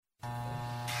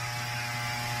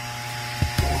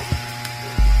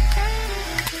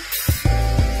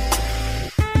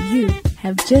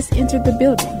have just entered the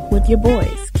building with your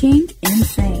boys, King and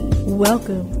Sane.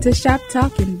 Welcome to Shop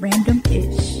Talkin'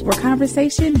 Random-ish, where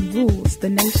conversation rules the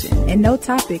nation and no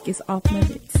topic is off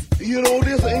limits. You know,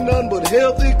 this ain't nothing but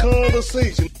healthy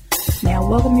conversation. Now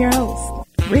welcome your hosts,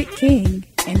 Rick King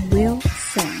and Will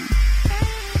Sane.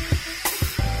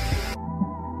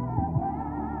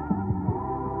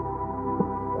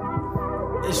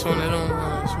 It's one of them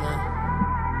ones, man.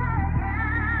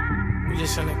 You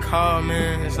just in the car,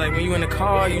 man. It's like when you in the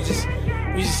car, you just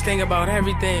think about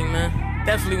everything, man.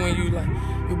 Definitely when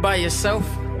you by yourself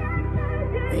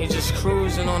and you just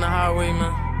cruising on the highway,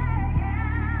 man.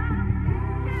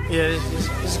 Yeah,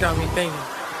 this got me thinking.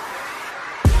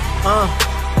 I'm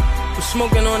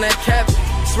smoking on that cap,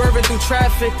 swerving through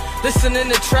traffic, listening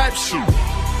to trap shit.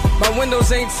 My windows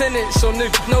ain't tinted, so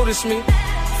niggas notice me.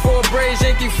 Four braids,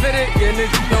 Yankee fitted, yeah,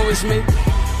 niggas know it's me.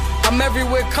 I'm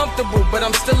everywhere comfortable, but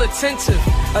I'm still attentive.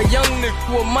 A young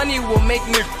nigga with money will make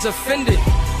niggas offended.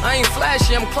 I ain't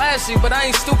flashy, I'm classy, but I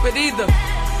ain't stupid either.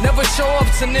 Never show off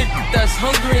to niggas that's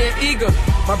hungry and eager.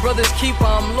 My brother's keeper,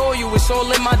 I'm loyal, it's all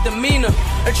in my demeanor.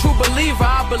 A true believer,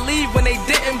 I believe when they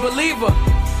didn't believe her.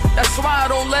 That's why I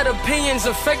don't let opinions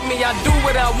affect me. I do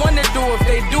what I wanna do. If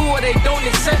they do or they don't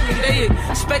accept me, they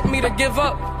expect me to give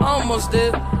up. I almost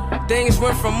did. Things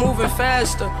went from moving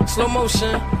faster, slow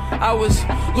motion. I was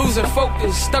losing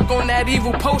focus, stuck on that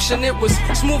evil potion. It was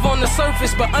smooth on the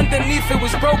surface, but underneath it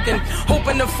was broken.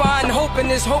 Hoping to find hope in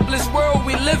this hopeless world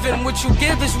we live in. What you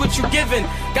give is what you given.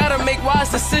 Gotta make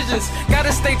wise decisions,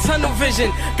 gotta stay tunnel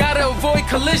vision, gotta avoid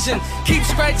collision. Keep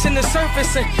scratching the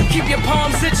surface and keep your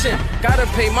palms itching. Gotta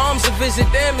pay moms a visit,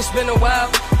 damn it's been a while.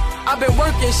 I've been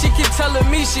working, she keep telling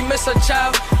me she miss her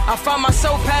child. I find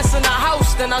myself passing the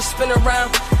house, then I spin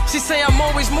around. She say I'm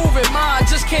always moving, ma, I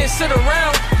just can't sit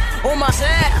around on my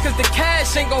side, cause the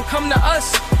cash ain't gon' come to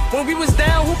us. When we was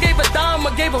down, who gave a dime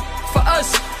or gave a for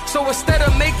us? So instead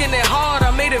of making it hard, I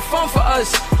made it fun for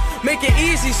us. Make it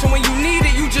easy, so when you need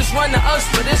it, you just run to us.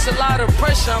 But it's a lot of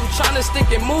pressure, I'm trying to stick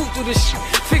and move through this shit.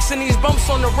 Fixing these bumps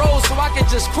on the road so I can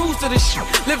just cruise to this shit.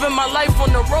 Living my life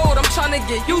on the road, I'm trying to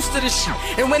get used to this shit.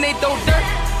 And when they throw dirt,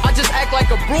 I just act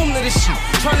like a broom to this shit.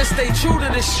 Trying to stay true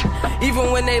to this shit,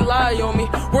 even when they lie on me.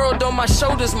 World on my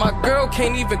shoulders, my girl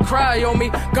can't even cry on me.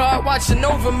 God watching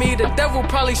over me, the devil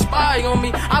probably spy on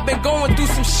me. I've been going through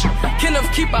some shit, Kenneth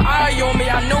keep an eye on me.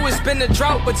 I know it's been a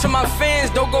drought, but to my fans,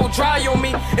 don't go dry on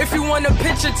me. If you want a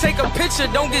picture, take a picture,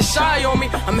 don't get shy on me.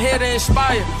 I'm here to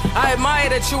inspire, I admire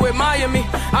that you admire me.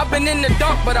 I've been in the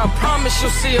dark, but I promise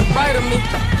you'll see a bright of me.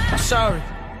 I'm sorry.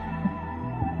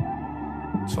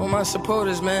 To all my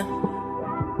supporters, man,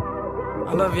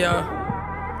 I love y'all.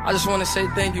 I just want to say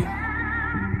thank you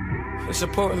for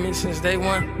supporting me since day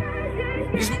one.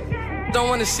 These don't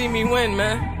want to see me win,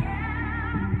 man.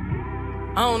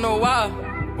 I don't know why,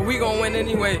 but we gon' win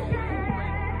anyway.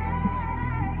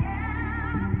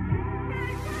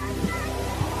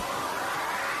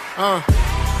 I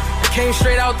came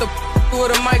straight out the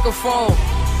with a microphone.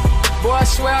 Boy, I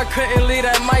swear I couldn't leave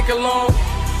that mic alone.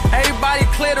 Everybody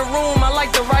clear the room, I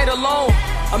like to write alone.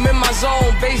 I'm in my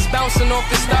zone, bass bouncing off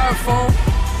the styrofoam.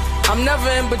 I'm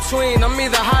never in between, I'm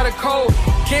either hot or cold.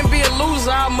 Can't be a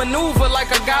loser, I maneuver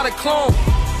like I got a clone.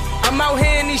 I'm out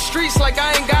here in these streets like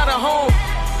I ain't got a home.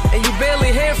 And you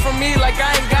barely hear from me like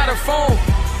I ain't got a phone.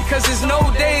 Because there's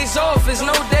no days off, there's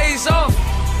no days off.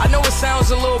 I know it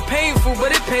sounds a little painful,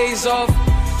 but it pays off.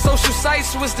 Social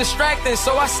sites was distracting,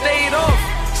 so I stayed off.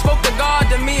 Spoke to God,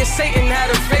 then me and Satan had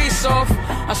a face off.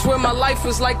 I swear my life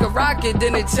was like a rocket,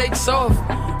 then it takes off.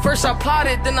 First I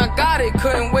plotted, then I got it,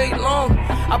 couldn't wait long.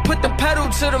 I put the pedal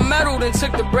to the metal, then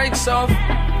took the brakes off.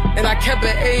 And I kept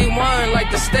it A1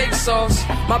 like the steak sauce.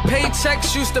 My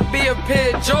paychecks used to be a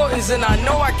pair of Jordans, and I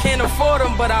know I can't afford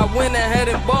them, but I went ahead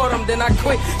and bought them. Then I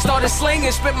quit, started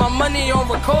slinging, spent my money on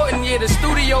recording. Yeah, the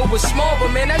studio was small, but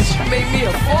man, that shit made me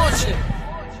a fortune.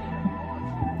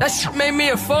 That shit made me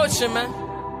a fortune, man.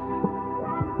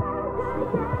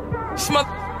 This mother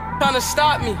trying to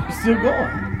stop me. Still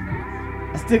going.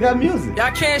 I still got music.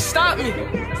 Y'all can't stop me.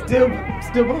 Still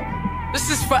bumping. This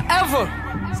is forever.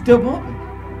 Still bumping.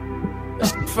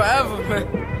 This is forever, man.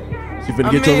 You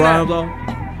finna get your rhymes off?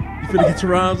 You finna get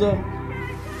your rhymes off?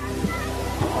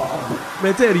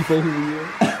 Man, tell these folks who we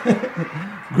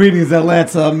are. Greetings,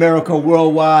 Atlanta, America,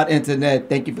 worldwide internet.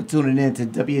 Thank you for tuning in to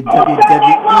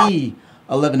WWWE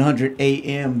 1100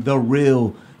 AM, The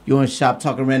Real. You're in Shop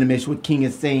Talking Random-ish with King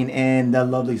and Sane and the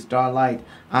lovely Starlight.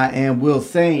 I am Will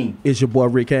Sane. It's your boy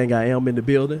Rick King. I am in the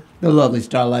building. The lovely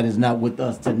Starlight is not with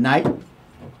us tonight.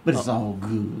 but it's all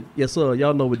good. Yes, sir.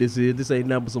 Y'all know what this is. This ain't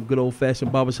nothing but some good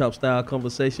old-fashioned barbershop style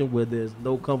conversation where there's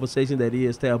no conversation that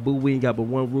is taboo. We ain't got but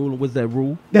one rule, and what's that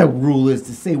rule? That rule is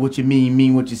to say what you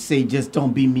mean what you say. Just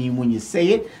don't be mean when you say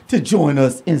it. To join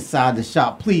us inside the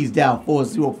shop, please dial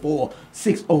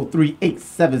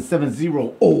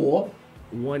 404-603-8770 or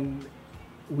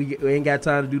we ain't got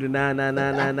time to do the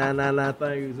 9999999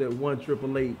 thing. It's at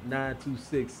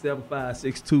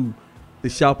 1-888-926-7562. The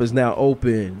shop is now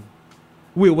open.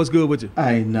 Will, what's good with you?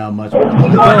 I ain't not much.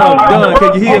 Don,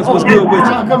 can you hear us? What's good with you?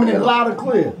 I'm coming in loud and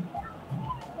clear.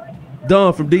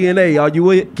 Don from DNA, are you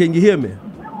with? Can you hear me?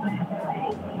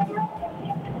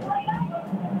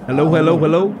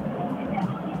 Hello.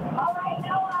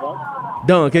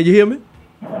 Don, can you hear me?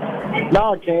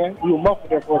 No, I can. You were muffled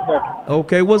there for a second.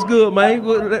 Okay, what's good, man?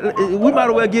 We might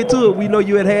as well get to it. We know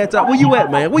you at halftime. Where you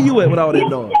at, man? Where you at with all that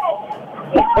noise?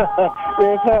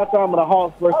 It's halftime of the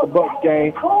Hawks versus the Bucks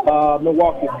game.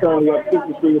 Milwaukee's currently up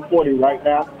 63-40 right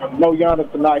now. No Giannis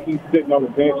tonight. He's sitting on the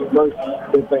bench at first.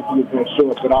 Didn't think he was going to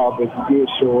show up at all, but he did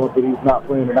show up, but he's not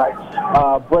playing tonight.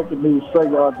 Breaking news,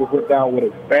 Trae Young just went down with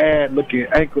a bad-looking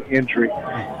ankle injury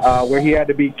where he had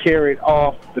to be carried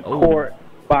off the court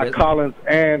by Collins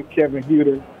and Kevin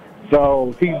Huerter.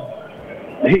 So he's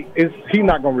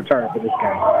not going to return for this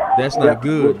game. That's not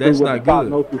good. That's not good.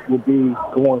 Prognosis would be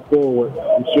going forward.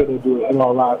 I'm sure they'll do it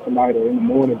live tonight or in the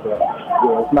morning, but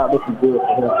yeah, it's not looking good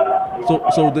for him.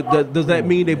 So does that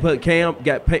mean they got Cam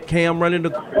running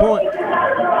the point?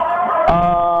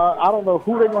 I don't know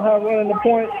who they're going to have running the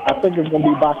point. I think it's going to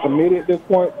be by committee at this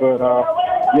point, but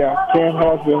yeah, Cam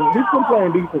he's been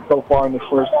playing decent so far in this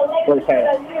first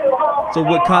half. So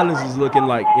what Collins is looking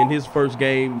like in his first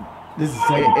game? His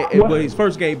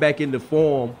first game back into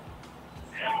form.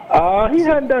 He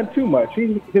hadn't done too much.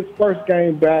 His first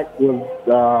game back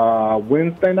was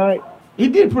Wednesday night. He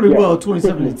did pretty well,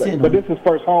 27-10. But this is his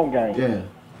first home game. Yeah.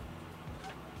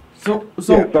 So it's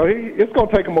going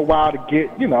to take him a while to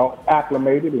get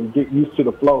acclimated and get used to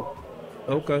the flow.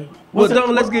 Okay. Well,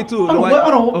 let's get to it.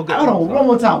 Hold on. One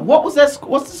more time. What's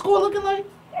the score looking like?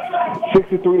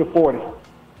 63-40.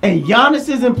 And Giannis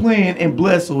isn't playing, and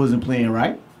Bledsoe isn't playing,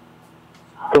 right?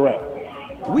 Correct.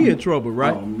 We in trouble,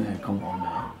 right? Oh man, come on,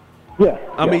 man. Yeah.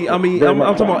 I'm talking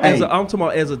about I'm talking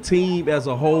about as a team, as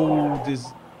a whole,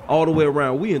 just all the way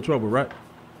around. We in trouble, right?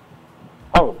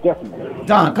 Oh, definitely.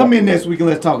 Don, come in next week and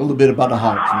let's talk a little bit about the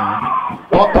Hawks,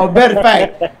 man. Or better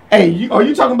fact, hey, are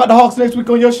you talking about the Hawks next week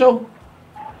on your show?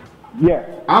 Yeah.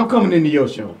 I'm coming into your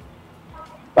show.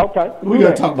 Okay. We're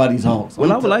going to talk about these Hawks. Well,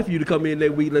 I would like for you to come in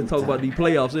next week. Let's talk about the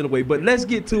playoffs anyway. But let's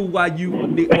get to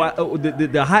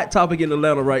the hot topic in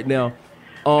Atlanta right now.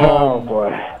 Oh,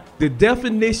 boy. The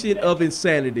definition of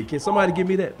insanity. Can somebody give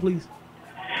me that, please?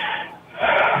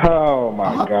 Oh,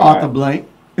 my God. Arthur Blank.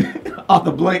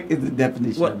 Arthur Blank is the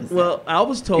definition of insanity. Well, I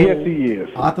was told. Yes, he is.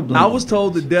 Arthur Blank. I was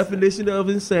told the definition of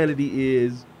insanity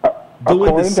is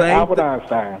doing the same. According to Albert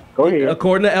Einstein. Go ahead.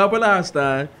 According to Albert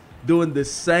Einstein, doing the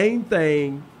same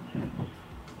thing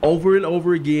over and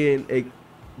over again,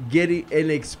 getting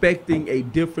and expecting a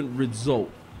different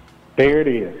result. There it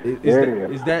is.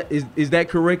 Is that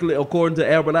correctly according to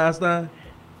Albert Einstein?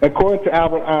 According to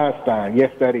Albert Einstein,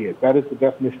 yes, that is. That is the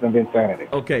definition of insanity.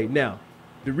 Okay, now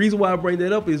the reason why I bring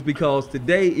that up is because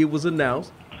today it was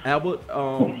announced. Albert,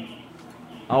 our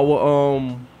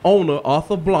owner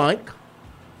Arthur Blank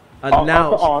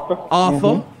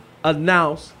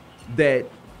announced that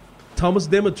Thomas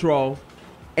Dimitrov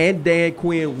and Dan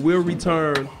Quinn will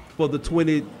return for the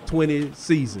 2020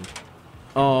 season.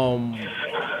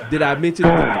 Did I mention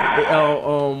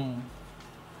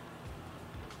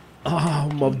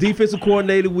my defensive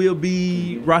coordinator will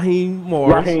be Raheem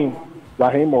Morris.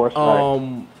 Raheem Morris.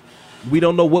 Right. We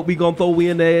don't know what we're gonna throw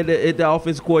in there at the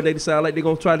offensive coordinator. Sound like they're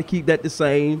gonna try to keep that the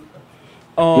same.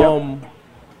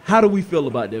 How do we feel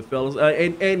about that, fellas?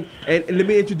 And let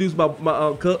me introduce my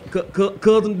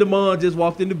cousin Damon just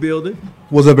walked in the building.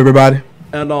 What's up, everybody?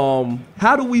 And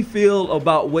how do we feel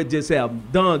about what just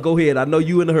happened? Don, go ahead. I know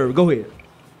you in the hurry. Go ahead.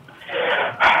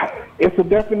 It's a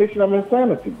definition of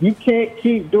insanity. You can't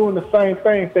keep doing the same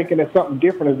thing thinking that something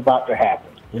different is about to happen.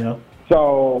 Yeah.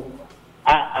 So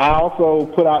I also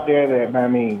put out there that,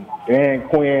 Dan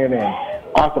Quinn and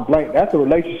Arthur Blank, that's the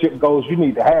relationship goals you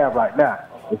need to have right now.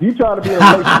 If you're trying to be in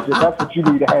a relationship, that's what you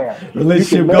need to have.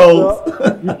 Relationship goals.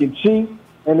 You can cheat,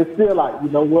 and it's still like, you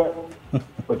know what?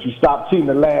 But you stopped cheating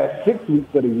the last 6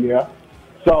 weeks of the year,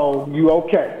 so you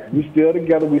okay. We still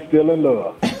together. We still in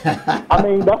love.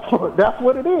 That's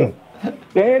what it is.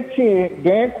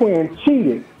 Dan Quinn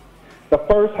cheated the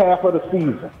first half of the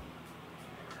season.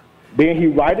 Then he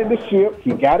righted the ship.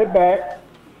 He got it back.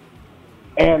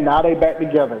 And now they back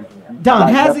together again.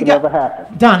 Don, has he never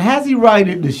happened. Don, has he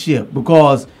righted the ship?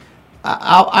 Because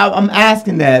I'm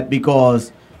asking that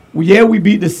because, we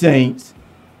beat the Saints.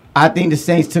 I think the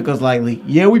Saints took us lightly.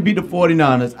 Yeah, we beat the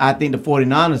 49ers. I think the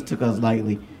 49ers took us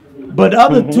lightly. But the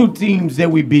other two teams that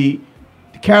we beat,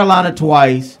 Carolina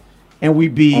twice, and we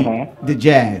beat the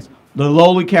Jags. The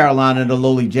lowly Carolina and the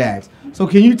lowly Jags. So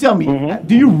can you tell me,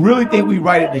 do you really think we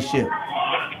righted the ship?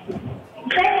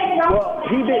 Well,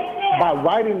 he did. By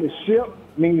righting the ship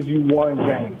means you won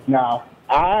games. Now,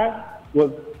 I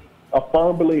was a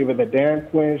firm believer that Dan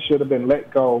Quinn should have been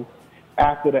let go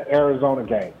after the Arizona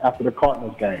game, after the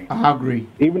Cardinals game. I agree.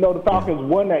 Even though the Falcons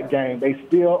won that game, they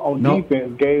still, on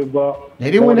defense, gave up. They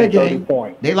didn't win that game.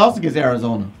 Points. They lost against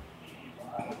Arizona.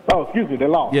 Oh, excuse me, they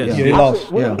lost. Yes. Yeah, they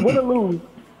lost. Win or lose,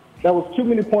 that was too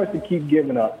many points to keep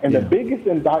giving up. And the biggest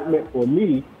indictment for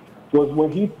me was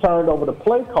when he turned over the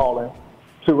play calling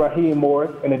to Raheem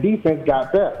Morris, and the defense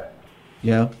got better.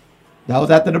 Yeah, that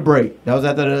was after the break. That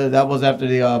was after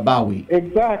the bye week.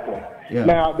 Exactly. Yeah.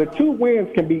 Now, the two wins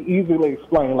can be easily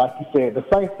explained, like you said. The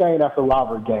Saints game, that's a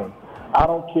rivalry game. I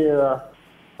don't care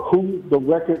who the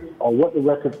records or what the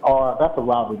records are. That's a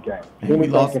rivalry game.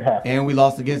 Anything can happen. And we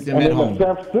lost against them at home. The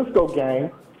San Francisco game,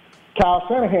 Kyle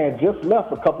Shanahan just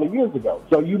left a couple of years ago,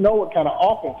 so you know what kind of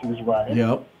offense he was running.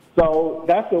 Yep. So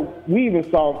we even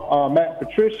saw Matt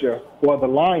Patricia, or the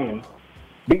Lions,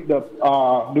 beat the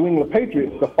New England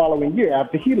Patriots the following year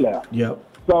after he left. Yep.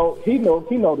 So he knows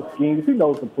the schemes, he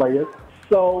knows the players.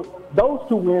 So those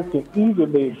two wins can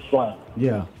easily explain.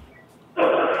 Yeah.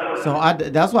 So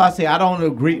that's why I say I don't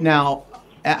agree. Now,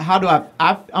 how do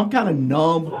I'm kind of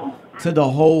numb to the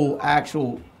whole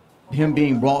actual him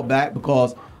being brought back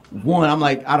because. One, I'm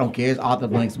like, I don't care. It's Arthur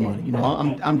Blank's money. You know,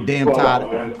 I'm damn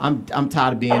tired. I'm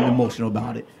tired of being emotional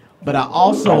about it. But I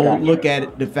also look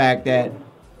at the fact that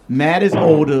Matt is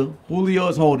older, Julio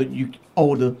is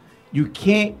older. You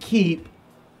can't keep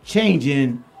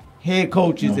changing head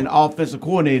coaches and offensive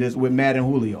coordinators with Matt and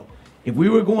Julio. If we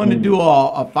were going to do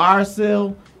a fire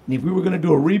sale, and if we were going to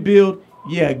do a rebuild,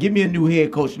 give me a new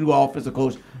head coach, new offensive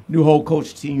coach, new whole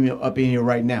coach team up in here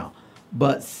right now.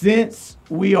 But since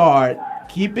we are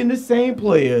keeping the same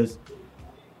players,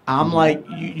 I'm like,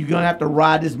 you're gonna have to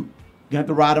ride this. You have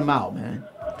to ride them out, man.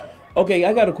 Okay,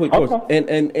 I got a quick question,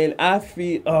 and I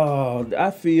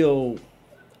feel,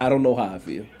 I don't know how I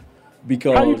feel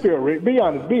because how you feel, Rick? Be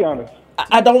honest.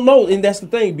 I don't know, and that's the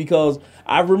thing because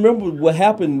I remember what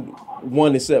happened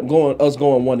 1-7, going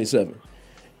 1-7,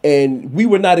 and we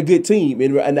were not a good team,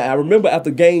 and I remember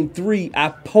after game 3, I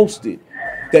posted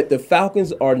that the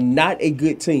Falcons are not a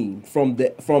good team from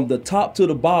the top to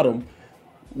the bottom.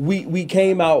 We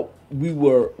came out. We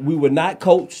were not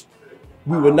coached.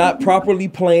 We were not properly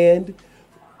planned.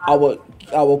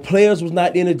 Our players was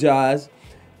not energized.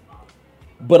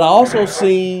 But I also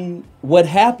seen what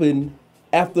happened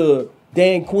after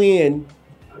Dan Quinn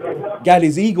got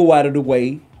his ego out of the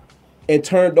way and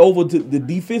turned over to the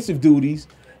defensive duties.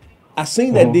 I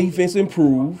seen that defense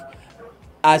improve.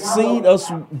 I seen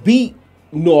us beat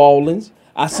New Orleans.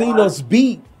 I seen us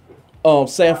beat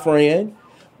San Fran,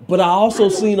 but I also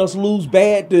seen us lose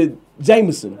bad to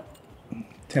Jameson.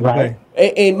 Tampa Bay.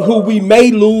 And who we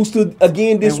may lose to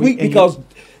again this week because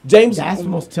Jameson. That's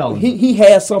most telling. He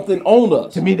has something on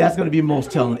us. To me, that's going to be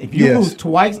most telling. If you lose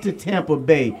twice to Tampa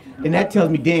Bay, then that tells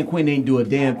me Dan Quinn ain't do a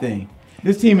damn thing.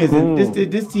 This team isn't.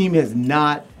 This team is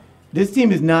not. This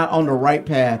team is not on the right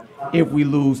path if we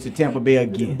lose to Tampa Bay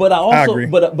again. But I agree.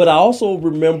 But I also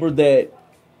remember that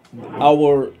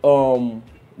our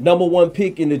number 1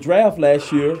 pick in the draft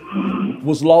last year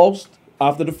was lost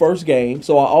after the first game.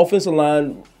 So our offensive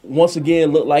line once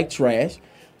again looked like trash.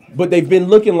 But they've been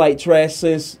looking like trash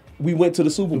since we went to the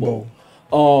Super Bowl.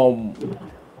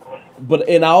 But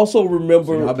I also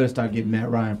remember. So I better start getting Matt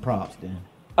Ryan props then.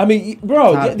 I mean,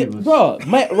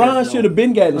 Matt Ryan should have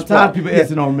been getting his props. I'm tired of people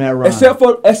asking on Matt Ryan.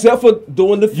 Except for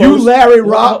doing the first. You, Larry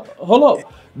Rock. Hold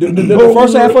up. The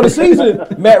first half of the season,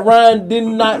 Matt Ryan did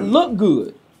not look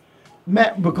good.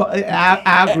 Matt, because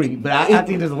I agree, but I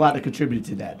think there's a lot that contributed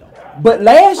to that, though. But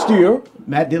last year,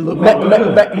 Matt did look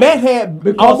good. Matt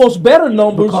had almost better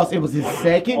numbers because it was his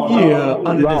second year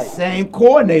under the same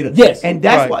coordinator. Yes, and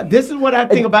that's why. This is what I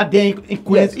think about Dan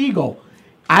Quinn's ego.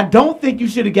 I don't think you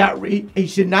should have got. He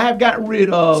should not have gotten rid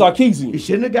of Sarkisian. He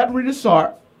shouldn't have gotten rid of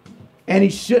Sark. And he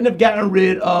shouldn't have gotten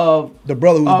rid of the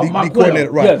brother who was the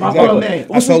coordinator. Right,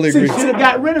 exactly. I totally agree. He should have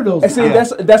got rid of those. And see,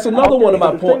 that's another one of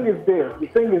my points. The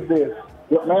thing is this.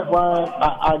 With Matt Ryan,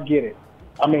 I get it.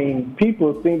 I mean,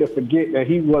 people seem to forget that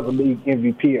he was a league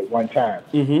MVP at one time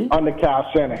under Kyle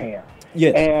Shanahan.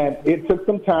 Yes. And it took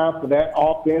some time for that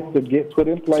offense to get put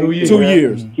in place. 2 years. 2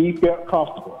 years. He felt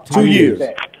comfortable. 2 years.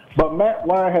 But Matt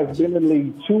Ryan has been in the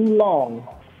league too long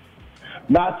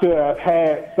not to have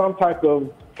had some type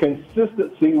of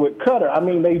consistency with Cutter. I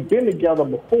mean, they've been together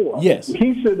before. Yes.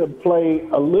 He should have played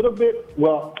a little bit.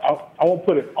 Well, I won't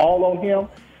put it all on him,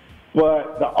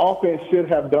 but the offense should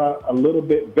have done a little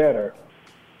bit better.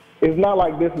 It's not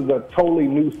like this is a totally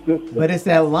new system. But it's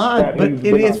that line. But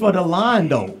it is for the line,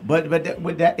 though. But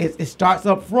with that, it starts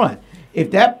up front.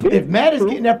 If Matt is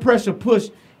getting that pressure push,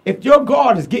 if your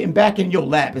guard is getting back in your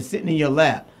lap and sitting in your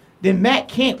lap, then Matt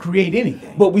can't create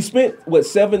anything. But we spent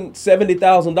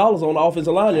 $70,000 on the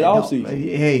offensive line in the offseason.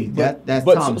 Hey, that's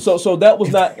Thomas. So that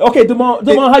was not okay. Demond,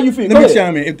 how you feel? Let me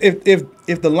chime in.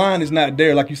 If the line is not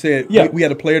there, like you said, we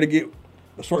had a player to get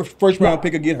first round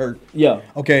pick or get hurt. Yeah.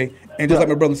 Okay. And just like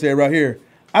my brother said right here,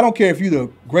 I don't care if you're the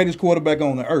greatest quarterback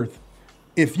on the earth.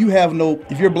 If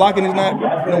your blocking is not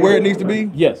where it needs to be,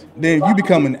 yes, then you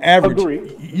become an average.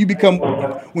 Agreed. You become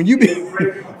when you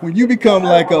become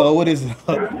like horizontal.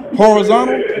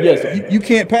 Yes, you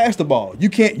can't pass the ball. You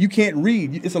can't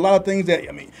read. It's a lot of things that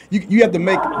you have to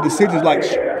make decisions like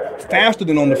faster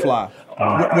than on the fly.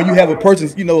 When you have a person,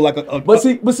 like a. But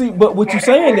what you're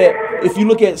saying that if you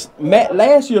look at Matt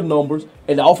last year's numbers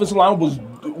and the offensive line was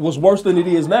worse than it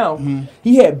is now,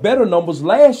 he had better numbers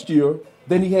last year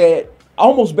than he had.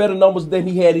 Almost better numbers than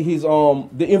he had in his the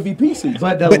MVP season.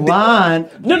 But the line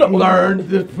learned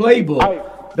the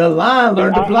playbook. The line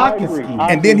learned the blocking scheme.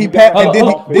 And then he passed. I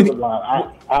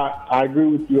agree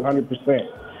with you 100%.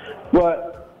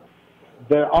 But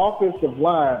the offensive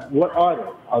line, what are they?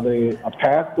 Are they a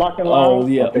pass blocking line? Oh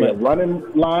yeah, are they a running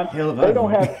line? They don't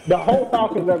have the whole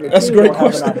Falcons ever. That's a great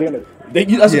question. Have an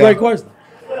identity. That's a great question.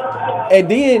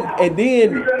 And then,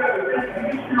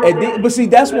 but see,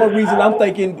 that's one reason I'm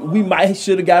thinking we might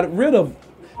should have got rid of,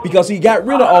 because he got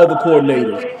rid of all the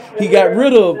coordinators. He got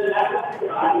rid of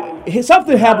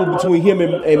something happened between him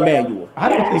and Manuel. I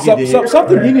don't think he did.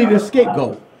 Something he needed a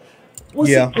scapegoat.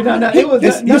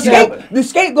 The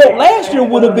scapegoat last year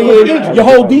would have been your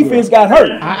whole defense got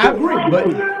hurt. I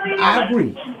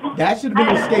agree. That should have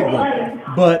been a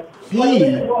scapegoat. But he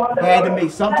had to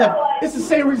make some type. It's the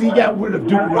same reason he got rid of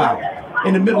Duke Riley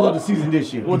in the middle of the season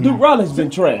this year. Well, Duke Riley's been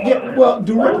trash. Yeah, well,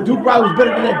 Duke Riley was better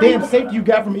than that damn safety you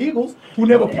got from Eagles, who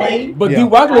never played. But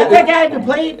Duke Riley, that guy hadn't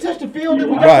played, touched the field that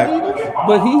we got from Eagles.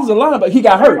 But he's a linebacker. He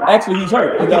got hurt. Actually, he's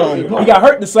hurt. He got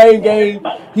hurt the same game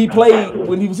he played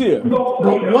when he was here.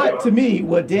 But what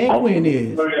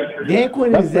Dan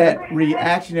Quinn is that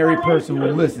reactionary person who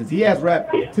listens. He has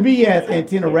he has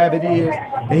antenna rabbit ears,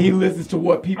 and he listens to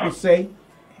what people say,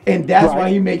 and that's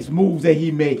why he makes moves that he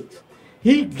makes.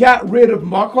 He got rid of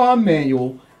Marquand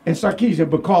Manuel and Sarkisian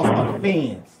because of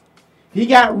fans. He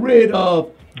got rid of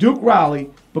Duke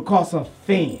Riley because of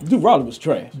fans. Duke Riley was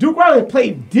trash. Duke Riley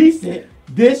played decent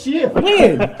this year.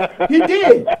 When? He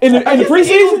did. In the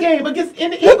preseason game, in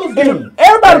the Eagles game.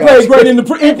 Everybody played great in the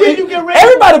preseason.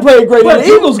 Everybody played great in the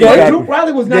Eagles game. But Duke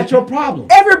Riley was not your problem.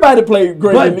 Everybody played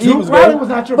great in the Eagles game. Duke Riley was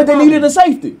not your problem. But they needed a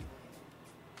safety.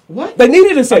 What? They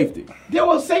needed a safety. There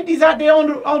were safeties out there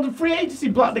on the free agency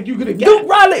block that you could have got. Duke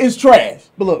Riley is trash.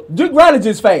 But look, Duke Riley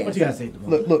just fast. What you gotta say?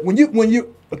 Look. When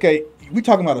you okay, we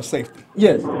talking about a safety.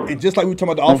 Yes. And just like we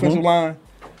talking about the offensive line,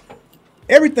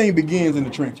 everything begins in the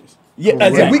trenches. Yeah,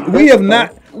 exactly. We have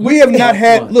not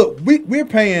had. Look, we're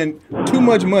paying too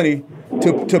much money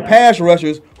to pass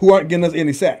rushers who aren't getting us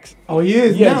any sacks. Oh, he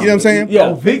is. Yeah. Now. You know what I'm saying? Yeah.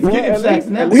 Oh, Vic's getting sacks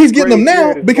now. He's getting them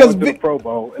now because Vic, Pro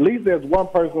Bowl. At least there's one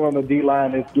person on the D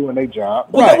line that's doing their job.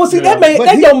 Well, see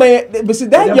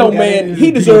that young man,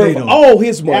 he deserves all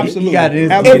his money. Absolutely. He got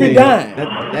his every dime.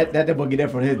 That boy get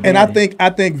that from his. And I think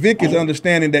Vic is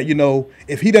understanding that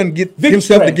if he doesn't get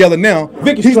himself trash. togetk now,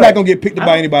 he's not gonna get picked up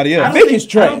by anybody else. Vic is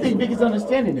trash. I don't think Vic is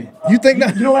understanding that. You think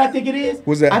not? You know what I think it is?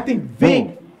 What's that? I think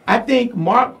Vic. I think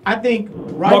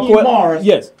Raheem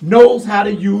Morris knows how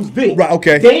to use Vic. Right,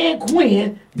 okay. Dan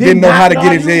Quinn didn't know how to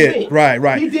get his head. Vic.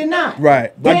 Right. He did not.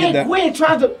 Right. Dan Quinn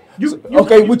tries to.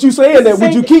 What you saying that?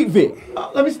 Would you keep Vic?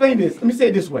 Let me explain this. Let me say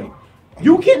it this way.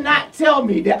 You cannot tell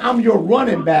me that I'm your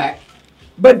running back,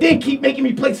 but then keep making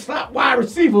me play slot wide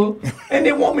receiver and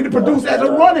then want me to produce as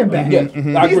a running back. Yeah,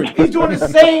 I agree. He's doing the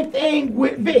same thing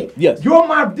with Vic. Yes. You're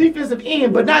my defensive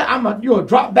end, but not you're a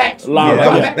drop back. That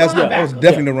was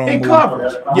definitely the wrong move. In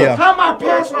coverage. Yeah. How am I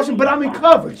pass rushing, but I'm in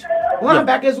coverage?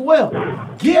 Linebacker as well.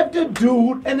 Give the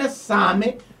dude an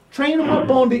assignment, train him up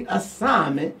on the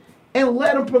assignment, and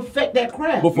let him perfect that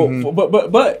craft. But with A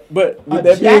that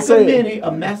being jack of said, many,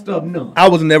 a master of none. I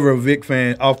was never a Vic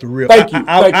fan off the rip. Thank you.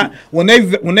 When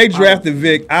they drafted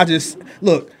Vic, I just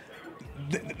look.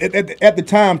 at the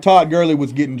time, Todd Gurley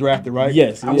was getting drafted, right?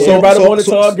 Yes. Everybody wanted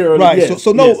Todd Gurley. Right. Yes.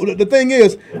 The thing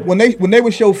is, when they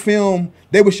would show film,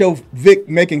 they would show Vic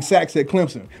making sacks at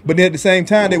Clemson, but then at the same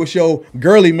time, they would show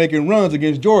Gurley making runs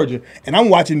against Georgia, and I'm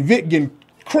watching Vic getting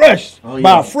crushed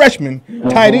by a freshman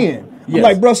tight end. I'm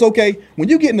like, bro, it's okay. When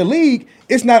you get in the league,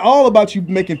 it's not all about you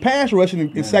making pass rushing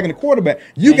and sacking the quarterback.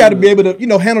 You got to be able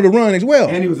to, handle the run as well.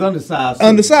 And he was undersized. Too.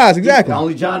 Undersized, exactly.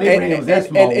 Only John Abraham was that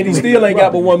small. And he still ain't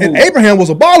got but one move. And Abraham was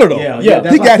a baller, though.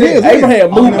 Yeah. He got his.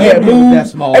 Abraham moved. That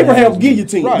small. Abraham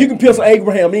guillotine. Right. You can pencil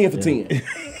Abraham in for 10.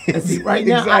 And see, right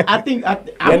now, I think...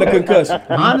 and a concussion.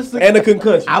 Honestly, and a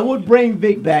concussion. I would bring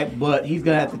Vic back, but he's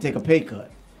going to have to take a pay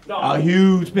cut. A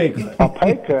huge pay cut. A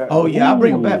pay cut? Oh, yeah, I'll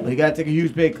bring him back, but he got to take a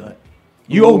huge pay cut.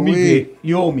 You owe me, Vic.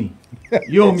 You owe me.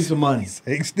 You owe me some money.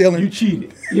 He's stealing. You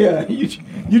cheated. Yeah, you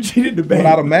cheated the bank.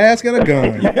 Without a mask and a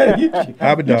gun. You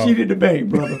cheated the bank,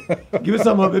 brother. Give us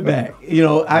some of it back. He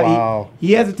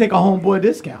has to take a homeboy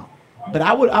discount. But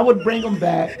I would bring him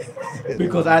back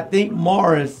because I think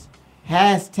Morris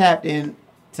has tapped into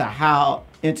how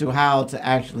to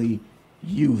actually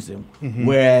use him. Mm-hmm.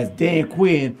 Whereas Dan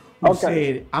Quinn, who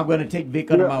said, I'm going to take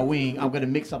Vic under my wing, I'm going to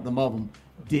mix up the of them,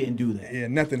 didn't do that. Yeah,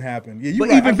 nothing happened. Yeah, but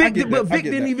right. Even Vic, Vic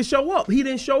didn't even show up. He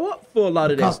didn't show up for a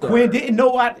lot of that stuff. Quinn didn't know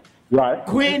what. Right.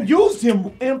 Quinn used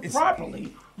him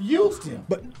improperly. Used him.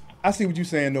 But I see what you're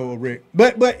saying, though, Rick.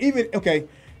 But even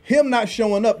him not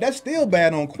showing up, that's still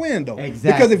bad on Quinn, though.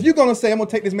 Exactly. Because if you're gonna say I'm gonna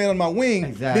take this man on my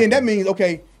wing, then that means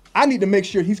I need to make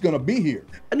sure he's gonna be here.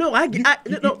 No. All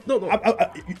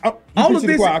of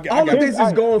this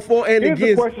is going for and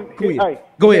against Quinn.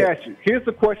 Go ahead. Here's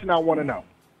the question I want to know.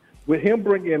 With him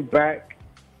bringing back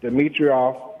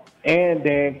Dimitroff and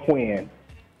Dan Quinn,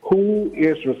 who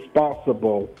is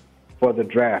responsible for the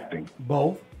drafting?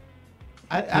 Both.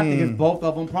 I think it's both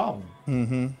of them problem.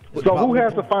 Mm-hmm. So who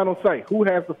has the final say? Who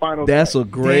has the final That's say? a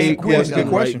great question. Good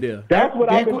question. Right there. That's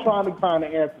what I've been trying to find the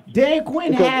answer to. Dan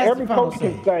Quinn has every the final coach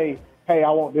say. can say, hey, I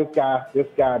want this guy.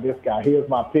 Here's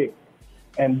my pick.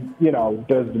 And,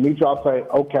 does Dimitroff say,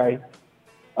 okay,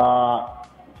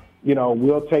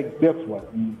 we'll take this one?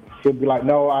 And he'll be like,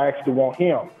 no, I actually want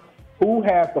him. Who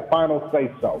has the final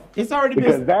say so? It's already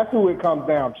because that's who it comes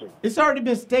down to. It's already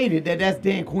been stated that that's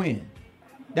Dan Quinn.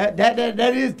 That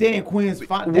is Dan Quinn's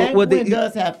final. Dan Quinn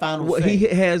does have final say. He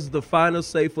has the final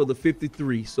say for the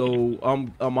 53. So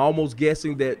I'm almost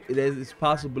guessing that is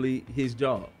possibly his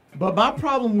job. But my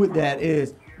problem with that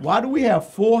is, why do we have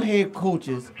 4 head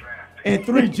coaches and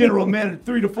 3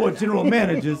 to 4 general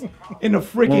managers in the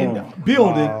freaking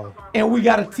building, and we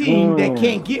got a team that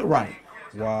can't get right?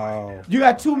 Wow. You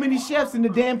got too many chefs in the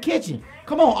damn kitchen.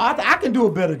 Come on, I can do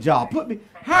a better job.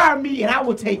 Hire me, and I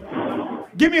will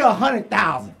give me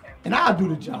 $100,000, and I'll do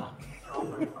the job.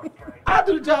 I'll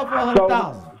do the job for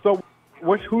 $100,000. So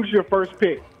who's your first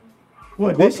pick?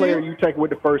 What player you take with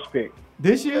the first pick?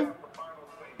 This year?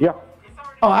 Yeah.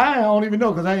 Oh, I don't even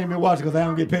know because I ain't been watching because I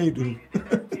don't get paid to.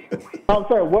 I'm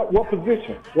sorry. What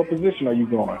position? What position are you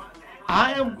going?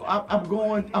 I'm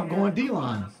going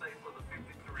D-line.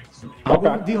 I'm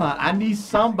going D-line. I need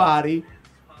somebody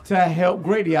to help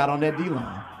Grady out on that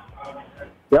D-line.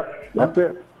 Yep, that's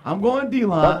it. I'm going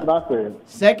D-line. That's what I said.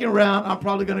 Second round, I'm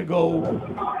probably gonna go.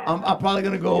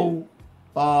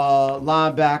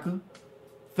 Linebacker.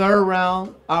 Third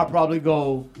round, I'll probably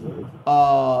go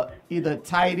either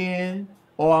tight end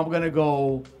or I'm gonna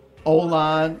go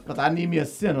O-line because I need me a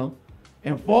center.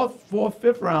 And fourth,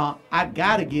 fifth round, I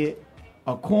gotta get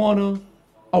a corner.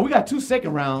 Oh, we got 2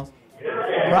 second rounds.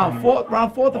 Round fourth or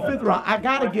fifth round, I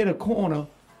gotta get a corner.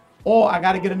 Or I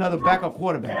got to get another backup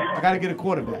quarterback. I got to get a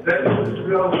quarterback.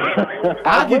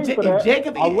 I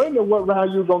wonder what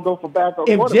round you're going to go for backup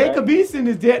quarterback. If Jacob Eason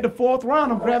is there at the 4th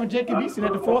round, I'm grabbing Jacob Eason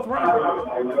at the 4th round.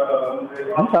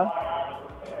 Okay.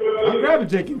 I'm grabbing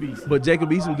Jacob Eason. But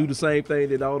Jacob Eason do the same thing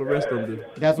that all the rest of them do.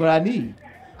 That's what I need.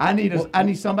 I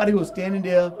need somebody who's standing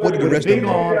there with a big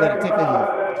arm that'll take a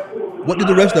hit. What did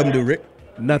the rest of them do, Rick?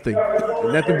 Nothing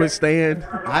but stand.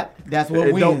 That's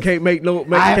what wins. Can't make a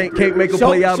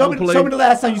play out of a play. Show me the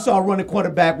last time you saw a running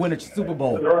quarterback win a Super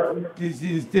Bowl. All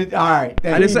right.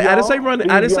 I didn't say run.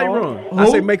 I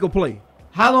say make a play.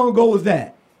 How long ago was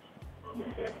that?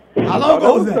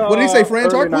 What did he say, Fran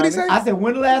Tark? What did he say? I said,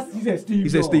 when the last? He said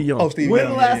Steve Young. Oh, Steve When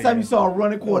Young. the last time you saw a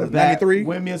running quarterback 93?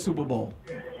 win me a Super Bowl?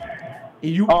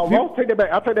 I'll take that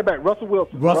back. Russell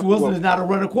Wilson. Russell Wilson is not a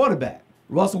running quarterback.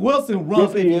 Russell Wilson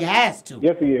runs if he has to.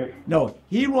 Yes, he is. No,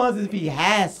 he runs if he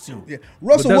has to. Yeah.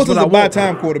 Russell Wilson's a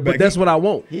by-time quarterback. But that's what I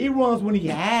want. He runs when he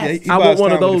has to. I want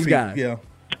one of those guys. Yeah.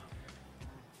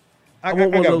 I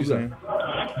want one of those guys.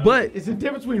 But it's the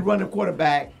difference between running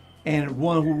quarterback and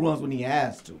one who runs when he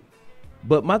has to.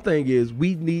 But my thing is,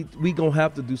 we gonna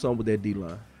have to do something with that D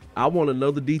line. I want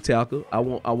another D tackle. I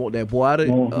want that boy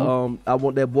I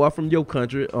want that boy from your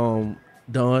country, Don.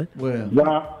 Well,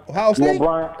 Brian, Ohio State?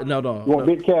 Brian, No. you want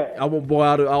Big Cat? I want boy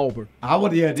out of Auburn. I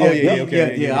would, yeah.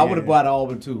 I would have bought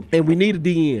Auburn too. And we need a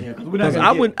DN. Yeah, Because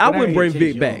I wouldn't bring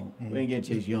Vic back. We ain't getting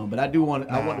Chase Young, but I do want.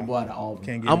 I want to go out of Auburn.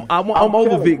 Can't get I'm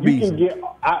over Vic You can Beasley. get.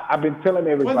 I've been telling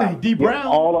everybody. What's his name, D. get Brown?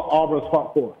 all of Auburn's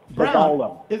front four. Take all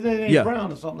of them. Isn't it Yeah.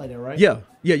 Brown or something like that, right? Yeah.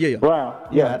 Brown.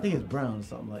 Yeah, I think it's Brown or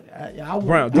something like that. I want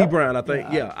Brown, D. Brown, I think.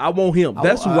 Yeah, I want him.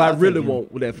 That's who I I'll really take him.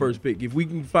 want with that first pick. If we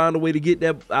can find a way to get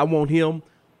that, I want him.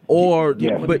 Or,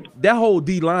 Yeah. but that whole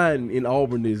D line in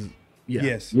Auburn is,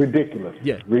 Yes. Ridiculous.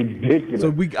 Yeah. Ridiculous. So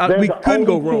we They're couldn't the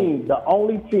go only wrong. team- The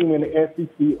only team in the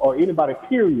SEC or anybody,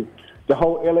 period, to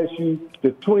hold LSU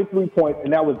to 23 points,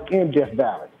 and that was in Death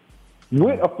Valley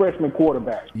with a freshman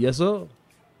quarterback. Yes, sir.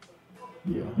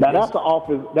 Now that's the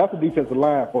offense. That's the defensive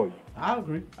line for you. I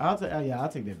agree. I'll take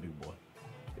that big boy.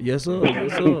 Yes, sir.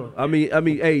 Yes, sir. I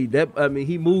mean, hey,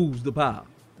 he moves the pile.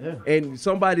 Yeah. And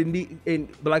somebody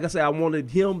but like I said, I wanted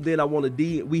him. Then I wanted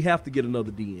D. We have to get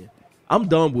another DN. I'm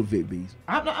done with Vic Beasley.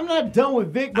 I'm not done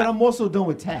with Vic, but I'm also done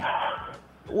with Tack.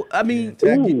 I mean,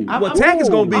 Tack- Tack is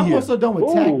gonna be I'm here. also done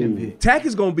with Tack than Vic. Tack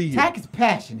is gonna be here. Tack is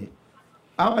passionate.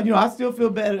 I still feel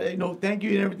better. Thank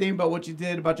you and everything about what you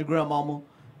did about your grandmama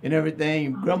and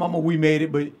everything. Grandmama, we made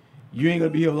it, but you ain't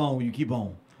gonna be here long when you keep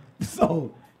on.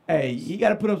 So, hey, you got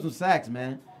to put up some sacks,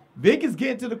 man. Vic is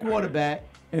getting to the quarterback,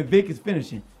 and Vic is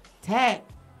finishing. Tack,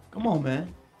 come on,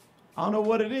 man. I don't know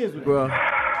what it is with Bro,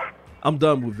 I'm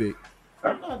done with Vic.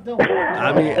 I'm not done with it.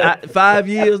 I mean, 5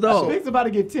 years though. Vic's about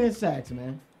to get 10 sacks,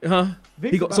 man. Huh?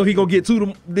 Vic's So he gonna get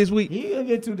 2 this week? He gonna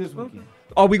get 2 this weekend.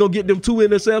 Are we gonna get them 2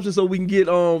 interceptions so we can get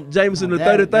Jameson in the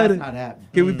 30-30? That's not happening.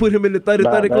 Can we put him in the 30-30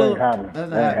 That ain't club? happening. That's That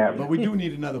not ain't happening. But we do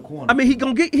need another corner. I mean, he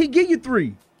give you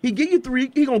 3. He give you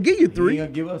 3. He gonna give you he 3. ain't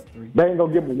gonna give us 3. They ain't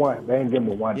gonna give him one. They ain't give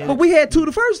him one. Yeah. But we had 2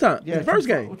 the first time. The first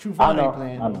game. True I Fun know. ain't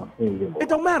playing. I know. He ain't give him It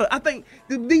don't matter. I think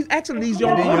these young then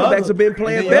the quarterbacks other- have been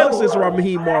playing and the better other- since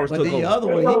Raheem Morris But took then the over. other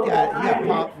one, he got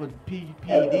popped for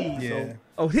PEDs. Yeah. So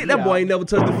Oh, that boy ain't never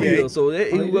touched the Yeah. field, so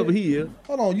whoever he is.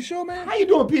 Hold on, you sure, man? how you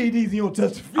doing PEDs and you don't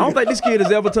touch the field? I don't think this kid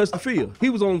has ever touched the field. He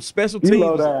was on special You teams.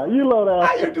 low down. You low down.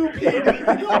 How you do PEDs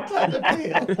and you don't touch the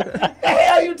field? The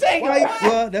hell you taking?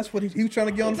 Well, that's what he was trying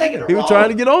to get on. Taking He was trying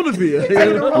to get on the field. Right, he's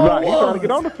trying to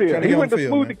get on the field. Trying to He get went on to the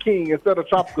field, Smoothie King instead of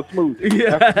Tropical Smoothie. He's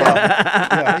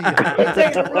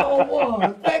taking the wrong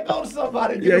one. Back on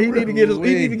somebody. Yeah, he need to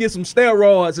get some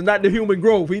steroids and not the human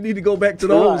growth. He need to go back to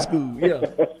the old school. Yeah.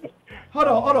 Hold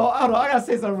on. I gotta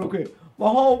say something real quick. My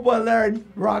homeboy Larry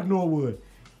Rock Norwood,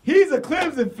 he's a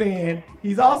Clemson fan.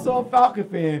 He's also a Falcon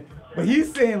fan, but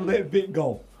he's saying let Vic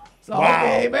go. So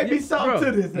okay, it may be something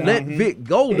to this. Now. Let Vic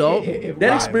go, dog. If That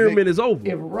Rock- experiment is over.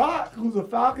 If Rock, who's a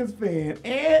Falcons fan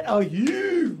and a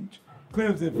huge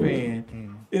Clemson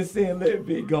fan, is saying let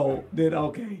Vic go, then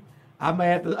okay, I might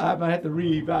have to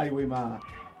reevaluate my.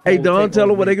 Hey, whole Don, take tell on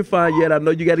them where they Vic. can find you at. I know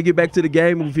you got to get back to the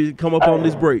game if you come up on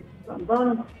this break.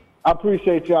 I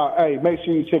appreciate y'all. Hey, make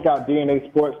sure you check out DNA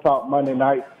Sports Talk Monday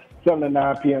night, 7 to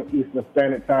 9 p.m. Eastern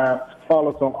Standard Time.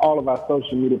 Follow us on all of our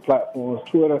social media platforms,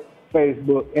 Twitter,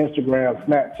 Facebook, Instagram,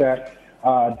 Snapchat,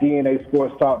 DNA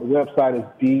Sports Talk. The website is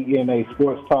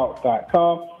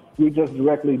dnasportstalk.com. We just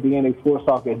directly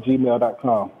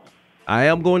dnasportstalk@gmail.com. I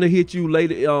am going to hit you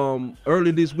later,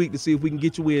 early this week to see if we can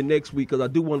get you in next week because I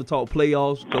do want to talk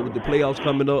playoffs with the playoffs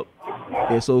coming up.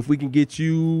 And so if we can get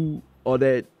you or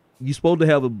that you supposed to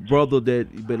have a brother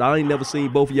but I ain't never seen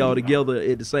both of y'all together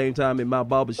at the same time in my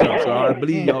barbershop. So I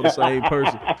believe y'all the same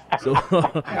person. So, Hey,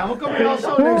 I'm gonna come to y'all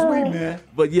show next week, man.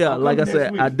 but yeah, like I next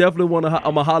said, week. I definitely want to.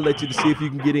 I'm gonna holler at you to see if you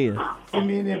can get in. Send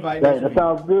me an invite Hey, next that week.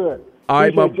 sounds good. All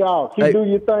right, Appreciate y'all. Keep doing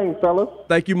your thing, fellas.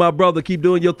 Thank you, my brother. Keep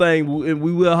doing your thing, and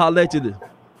we will holler at you.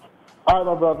 All right,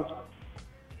 my brothers.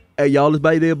 Hey, y'all, it's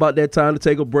about there about that time to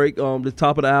take a break. The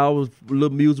top of the hour, a little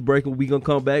music break, and we gonna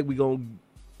come back. We gonna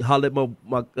holler at my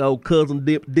old cousin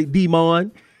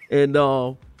Demon, and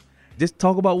just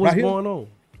talk about what's Right here. going on.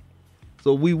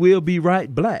 So we will be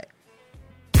right back.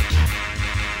 You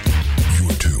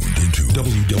are tuned into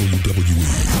WWE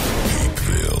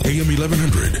Hapeville, AM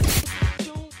 1100.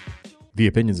 The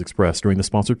opinions expressed during the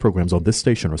sponsored programs on this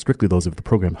station are strictly those of the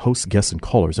program hosts, guests, and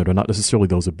callers and are not necessarily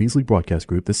those of Beasley Broadcast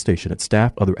Group, this station, its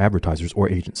staff, other advertisers, or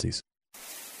agencies.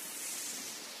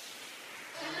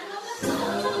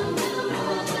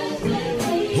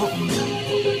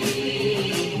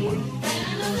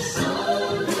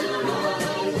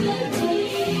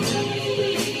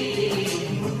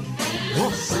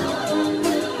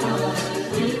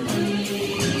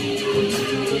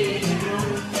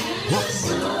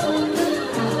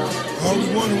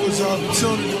 one who was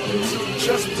opportunity.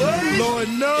 Just Lord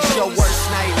knows. It's your worst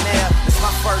nightmare. It's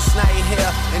my first night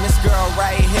here. And this girl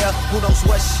right here, who knows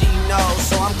what she knows.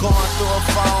 So I'm going through her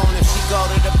phone. If she go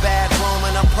to the bathroom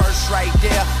and her purse right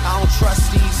there, I don't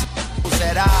trust these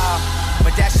at all.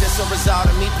 But that's just a result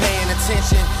of me paying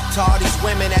attention to all these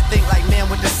women that think like men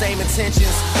with the same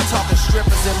intentions. Talking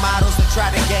strippers and models that try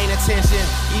to gain attention.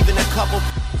 Even a couple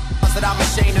that I'm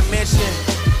ashamed to mention.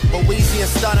 But Weezy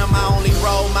and Stunner my only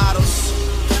role models.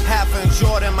 Half and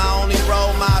Jordan my only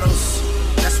role models.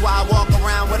 That's why I walk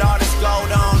around with all this gold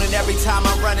on. And every time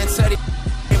I run into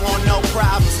they want no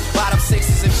problems. Bottom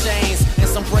sixes and chains and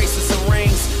some bracelets and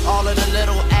rings. All of the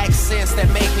little accents that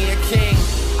make me a king.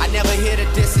 I never hear the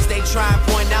disses they try and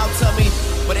point out to me.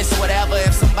 But it's whatever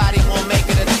if somebody won't make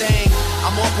it a thing.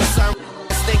 I'm more concerned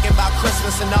with thinking about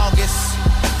Christmas in August.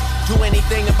 Do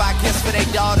anything to buy gifts for their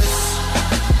daughters.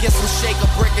 Get some shake a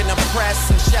brick in the press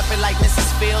and chef it like Mrs.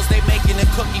 Fields, they making the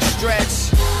cookie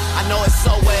stretch. I know it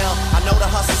so well, I know the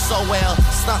hustle so well.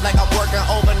 It's not like I'm working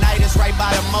overnight, it's right by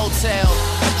the motel.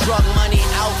 Drug money,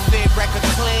 outfit, record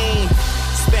clean.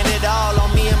 Spend it all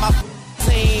on me and my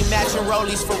team. Matching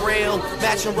rollies for real,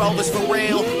 matching rovers for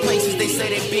real. Places they say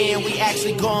they been, we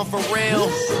actually going for real.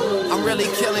 I'm really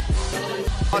killing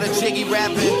all the jiggy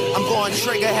rapping. I'm going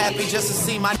trigger happy just to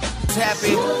see my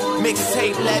happy.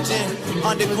 Mixtape legend,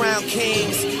 underground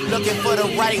kings. Looking for the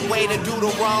right way to do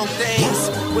the wrong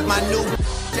things. With my new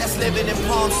that's living in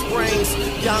Palm Springs.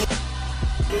 Young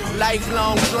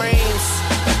lifelong dreams.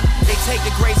 They take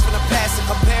the grace from the past and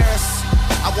compare us.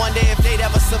 I wonder if they'd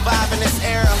ever survive in this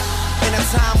era. In a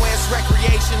time where it's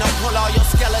recreation, I'll pull all your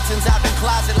skeletons out the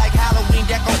closet like Halloween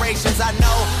decorations. I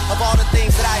know of all the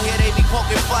things that I hear they be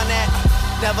poking fun at.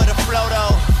 Never the flow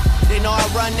though, they know I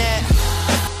run that.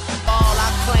 All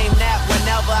I claim that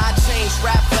whenever I change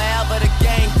rap forever, the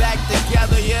gang back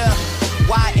together, yeah.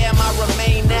 Why am I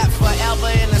remain that forever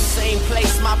in the same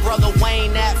place my brother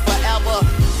Wayne at forever?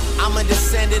 I'm a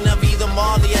descendant of either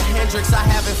Marley or Hendrix. I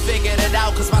haven't figured it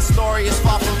out cause my story is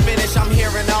far from finished. I'm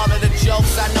hearing all of the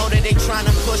jokes. I know that they trying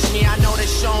to push me. I know that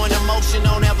showing emotion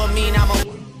don't ever mean I'm a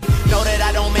know that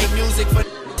I don't make music for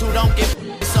who don't get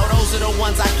so those are the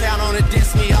ones I count on to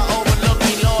diss me or overlook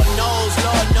me. Lord knows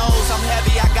I'm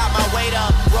heavy. I got my weight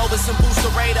up. Robinson boost the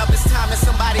rate up. It's time that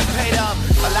somebody paid up.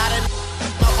 A lot of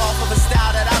up off of a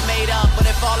style that I made up. But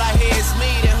if all I hear is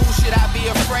me, then who should I be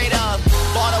afraid of?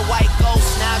 Bought a white ghost,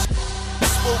 now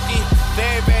spooky.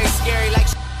 Very, very scary like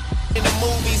in the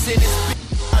movies. In this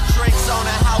drinks on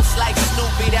a house like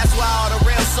Snoopy. That's why all the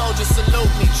real soldiers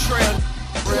salute me. Trill.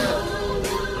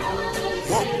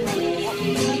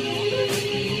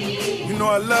 You know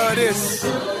I love this.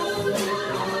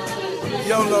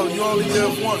 YOLO, you only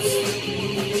live once.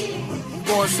 I'm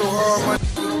going so hard, my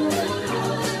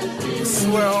I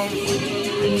swear,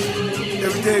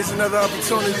 every day is another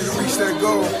opportunity to reach that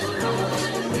goal.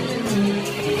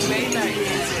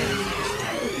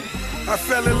 I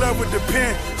fell in love with the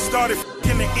pen, started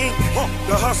in the ink.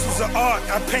 The hustle's of art,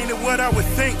 I painted what I would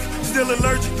think. Still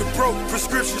allergic to broke,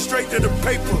 prescription straight to the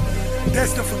paper.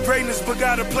 Destined for greatness, but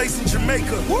got a place in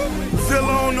Jamaica.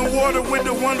 Villa on the water with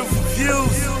the wonderful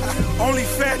views. Only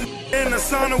fat in the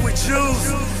sauna with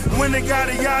Jews. When they got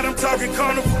a yacht, I'm talking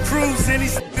Carnival Cruise. And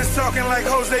these niggas talking like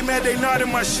hoes, they mad they not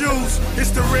in my shoes.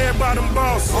 It's the red bottom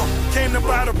boss, came to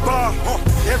buy the bar.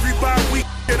 Everybody week,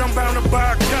 I'm bound to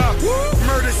buy a car.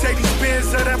 Murder say these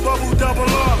Benz of that bubble double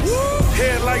R.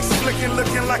 Headlights flicking,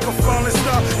 looking like a falling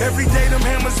star. Every day them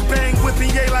hammers bang, whipping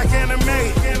yay like anime.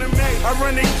 I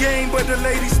run the game, but the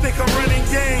ladies think I'm running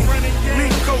game.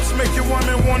 Mink coats make your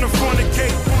woman wanna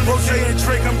fornicate. Roger and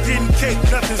Drake, I'm getting cake,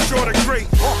 nothing short of great.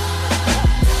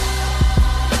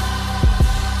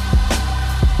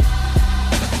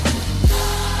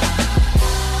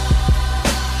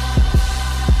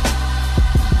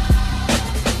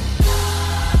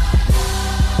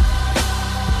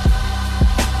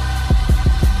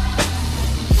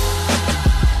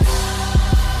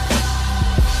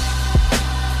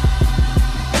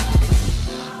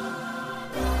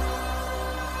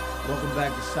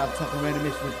 Stop Talking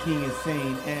Randomish with King and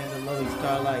Sane and the lovely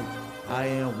Starlight. I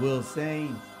am Will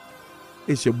Sane.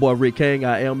 It's your boy Rick King.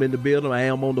 I am in the building. I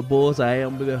am on the boards. I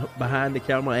am behind the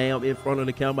camera. I am in front of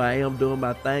the camera. I am doing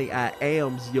my thing. I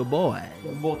am's your boy.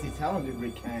 You're multi-talented,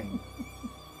 Rick King.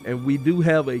 And we do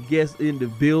have a guest in the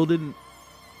building.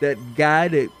 That guy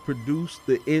that produced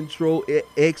the intro,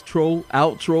 extro,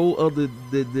 outro of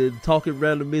the Talking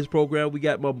Randomish program. We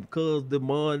got my cousin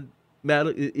Demond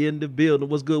Matter in the building.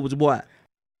 What's good with your boy?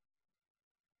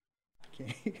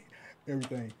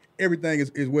 Everything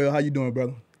is well. How you doing,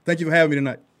 brother? Thank you for having me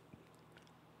tonight.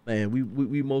 Man,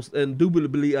 we most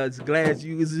indubitably are glad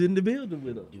you is in the building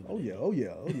with us. Oh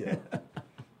yeah.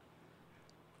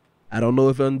 I don't know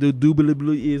if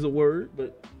indubitably is a word,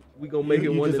 but we gonna make it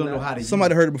one. Just don't know how to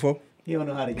Somebody heard it before. He don't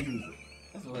know how to use it.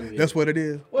 That's what it is. That's what it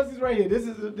is. What's this right here? This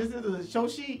is a show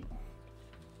sheet.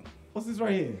 What's this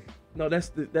right here? No, that's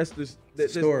the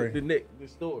story. The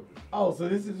story. Oh, so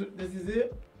this is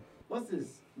it? What's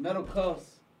this? Metal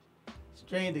cuffs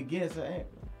strained against her ankle.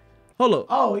 Hold up.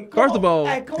 Oh, first of all,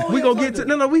 we gonna get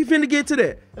to we finna get to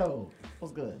that. Oh,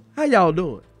 what's good? How y'all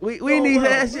doing? We need to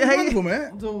ask you. Wonderful,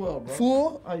 man. I'm doing well, bro.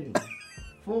 Full? How you?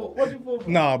 Full? What you full for?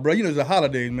 Nah, bro. You know it's a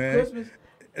holiday, man. Christmas.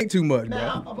 Ain't too much,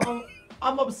 Now, bro.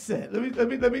 I'm upset.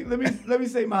 Let me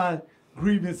say my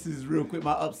grievances real quick.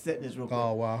 My upsetness real quick.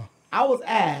 Oh wow. I was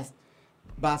asked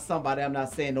by somebody. I'm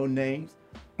not saying no names,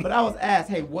 but I was asked,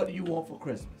 "Hey, what do you want for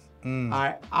Christmas?" All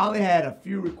right. I only had a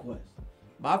few requests.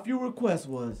 My few requests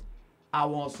was, I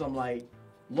want some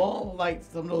long,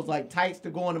 some of those tights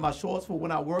to go into my shorts for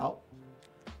when I work out.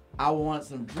 I want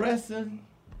some dressing,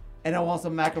 and I want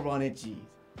some macaroni and cheese.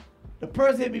 The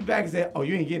person hit me back and said, "Oh,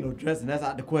 you ain't getting no dressing. That's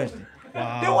out the question."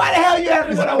 Wow. Then why the hell you ask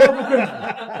me what I want for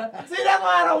Christmas? See, that's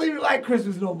why I don't even like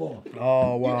Christmas no more.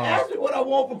 Oh wow. You ask me what I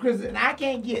want for Christmas, and I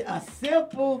can't get a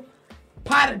simple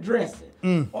pot of dressing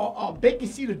or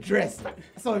baking sheet of dressing.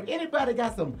 So if anybody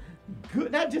got some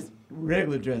good, not just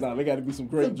regular dressing. Nah, they got to be some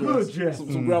great good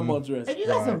dressing. Some grandma dressing. If you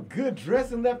got some good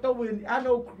dressing left over, and I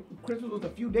know Christmas was a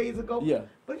few days ago. Yeah.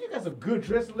 But if you got some good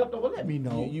dressing left over, let me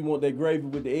know. You want that gravy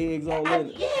with the eggs on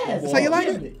it? Yes. That's how you like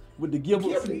it? With the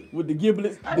giblets. Giblet. With the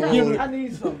giblets. I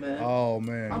need some, man. Oh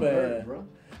man. I'm hurt, bro.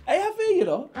 Hey, I feel you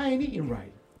though. I ain't eating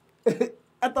right.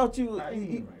 I thought you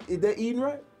is that eating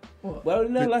right? What? Well,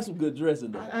 nothing like some good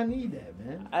dressing though. I need that,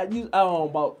 man. I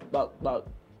about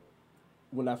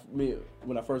when I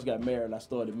first got married, I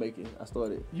started.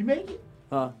 You make it?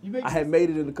 Huh? You make I had made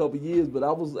it in a couple years, but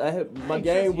my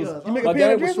game was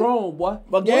dressing? strong, boy.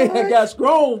 My game had got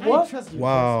strong, boy. I ain't trust you.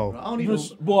 Wow. I don't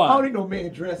need Boy. I don't need no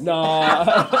man dressing. Nah.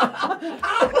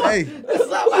 Hey,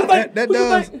 that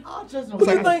does. I don't trust no It's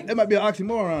like, man. that might be an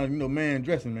oxymoron, man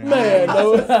dressing, man. Man,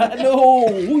 no.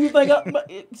 Who you think?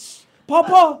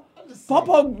 Papa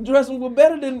dressing was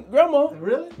better than Grandma.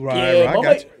 Really? Right, I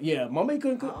got you. Yeah, Mommy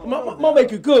couldn't cook. Mommy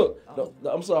could cook. No,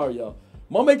 I'm sorry, y'all.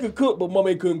 Mommy could cook, but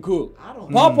Mommy couldn't cook.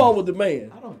 Papa was the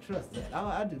man. I don't trust that.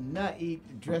 I do not eat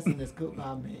the dressing that's cooked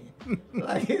by a man.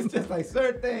 It's just like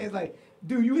certain things. Like,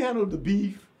 dude, you handle the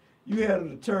beef, you handle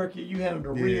the turkey, you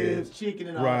handle the ribs, chicken,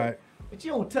 and all that. But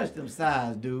you don't touch them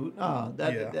sides, dude.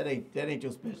 That ain't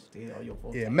your specialty or your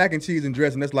fault. Yeah, mac and cheese and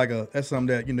dressing. That's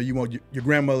something that you want your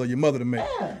grandmother or your mother to make.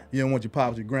 Yeah. You don't want your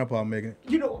pops, your grandpa making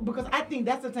it. Because I think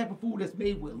that's the type of food that's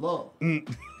made with love.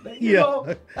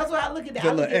 Yeah. That's why I look at that.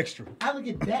 A little extra. I look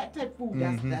at that type of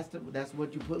food. That's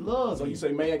what you put love. So in. you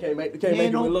say man can't make it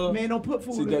with love? Man don't put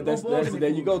food. See, in there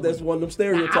you go. That's one of them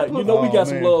stereotypes. Nah, we got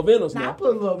some love in us I now.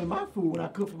 put love in my food when I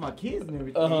cook for my kids and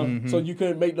everything. So you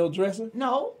couldn't make no dressing?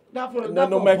 No, not for no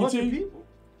a mac and bunch of cheese? people.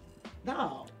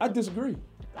 No. I disagree.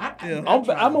 I'm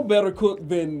I'm a better cook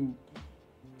than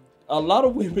a lot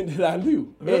of women that I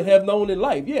knew and have known in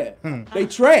life. Yeah, they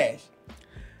trash.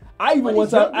 I even one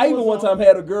time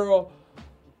had a girl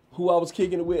who I was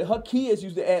kicking it with. Her kids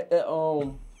used to ask,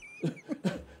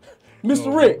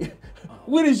 Mr. Rick,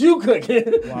 what is you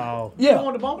cooking? Wow. You don't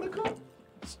want the mama to cook?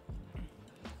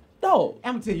 No.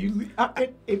 I'm gonna tell you. I'm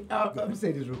gonna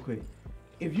say this real quick.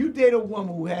 If you date a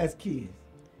woman who has kids,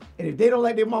 and if they don't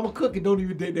like their mama cooking, don't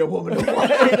even date their woman no more.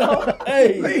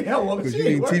 Hey, because you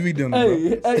need TV dinner.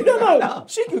 No.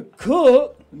 She could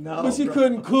cook, but she bro.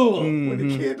 couldn't cook. When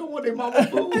the kids don't want their mama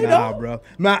food, Nah, bro.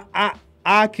 Now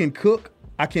I can cook.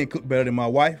 I can't cook better than my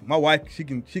wife. My wife, she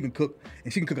can cook,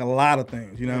 and she can cook a lot of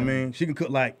things. You know what I mean? She can cook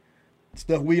like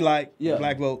stuff we like,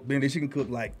 black folk. Then she can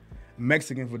cook like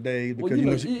Mexican for days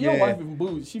because your wife is from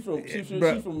bougie. She from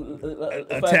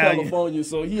Italian. California,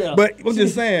 so yeah. But I'm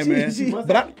just saying, man. She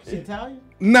Italian?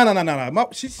 No.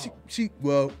 She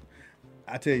well,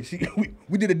 I tell you,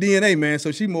 we did a DNA, man.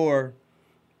 So she more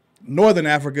Northern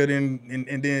Africa and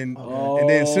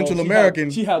then Central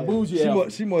American. She had bougie.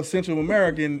 She more Central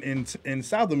American and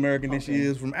South American than she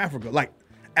is from Africa, like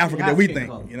Africa that we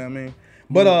think. You know what I mean?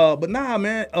 But nah,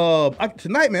 man.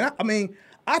 Tonight, man.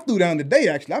 I threw down today.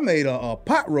 Actually, I made a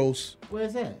pot roast.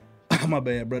 Where's that? My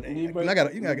bad, brother. I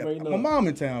got my mom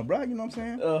in town, bro. You know what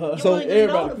I'm saying? So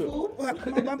everybody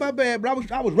cook. My bad, bro.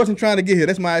 I was rushing trying to get here.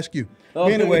 That's my excuse.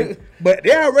 Anyway, but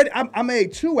they already. I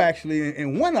made two actually,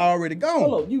 and one already gone.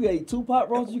 Hold on, you ate 2 pot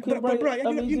roasts. You couldn't bring. Bro, I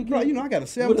got a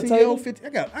 17-year-old, 50.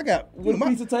 I got. With a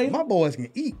piece of tater? My boys can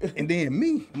eat, and then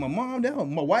me, my mom,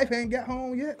 my wife ain't got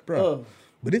home yet, bro.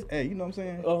 But it's, hey, you know what I'm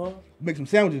saying? Uh-huh. Make some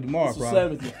sandwiches tomorrow, Some bro.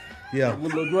 sandwiches. Yeah.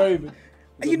 With a little gravy.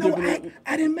 You know what?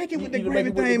 I didn't make it with the You didn't make gravy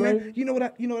it with the thing, man. gravy? You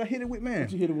know what I hit it with, man?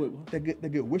 What you hit it with? That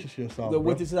good Worcestershire sauce. The bro.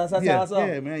 Worcestershire sauce?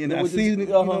 Yeah, man. And I seasoned it,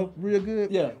 you know, real good.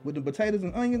 Yeah. With the potatoes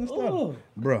and onions and stuff.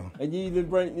 Bro. And you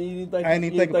didn't think I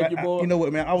didn't even think your boy. you know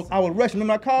what, man? I was rushing them.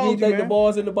 I You called didn't think man. the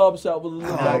boys in the barbershop was a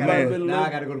little man. Now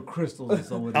I gotta go to Crystal's or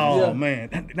something. Oh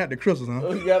man, not the crystals, huh?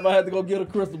 You might have to go get a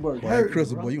crystal burger. Boy,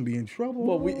 crystal, boy, you can be in trouble.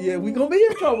 But we gonna be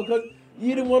in trouble because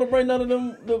you didn't want to bring none of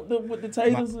them with the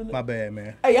taters. My bad,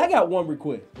 man. Hey, I got one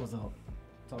request. What's up?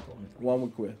 Talk on me. One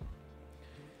request.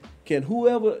 Can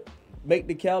whoever make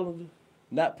the calendar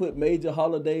not put major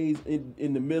holidays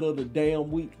in the middle of the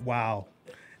damn week? Wow.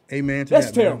 Amen to That's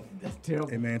that, terrible. man. That's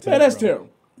terrible. Amen to Man, that, that's bro. terrible.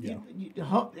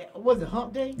 Yeah. Was it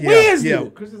hump day? Yeah, Wednesday. Yeah,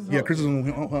 Christmas Christmas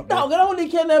on hump day. No, I don't really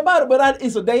care nothing about it, but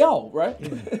it's a day off, right?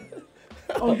 Yeah.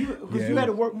 Oh, you had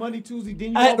to work Monday, Tuesday,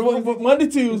 then you I had to work Monday,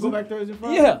 Tuesday. You go back Thursday,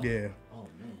 Friday? Yeah. Yeah. Oh,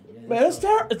 man. Man, that's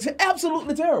terrible. It's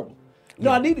absolutely terrible.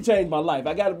 No, I need to change my life.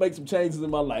 I got to make some changes in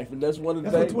my life, and that's one of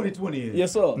the That's what things. 2020 is.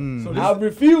 Yes, sir. So I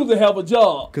refuse to have a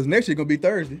job. Because next year gonna be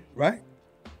Thursday, right?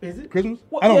 Is it? Christmas?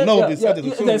 Well, I don't yeah, know. yeah, Just, I just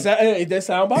assume. that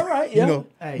sound about right, yeah. You know.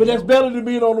 Hey, but that's better than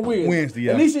being on the Wednesday.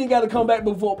 Yeah. At least you ain't got to come back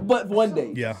but one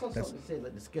day. Yeah. So That's, they say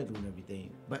like the schedule and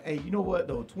everything. But hey, you know what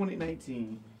though?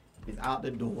 2019 is out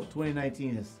the door.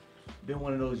 2019 has been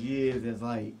one of those years that's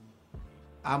like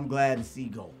I'm glad to see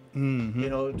go. mm-hmm. You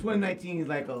know, 2019 is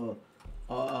like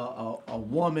a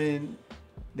woman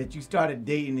that you started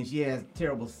dating and she has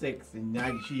terrible sex and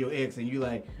now she your ex and you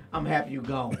like I'm happy you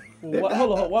gone. Well,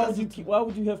 hold on. Why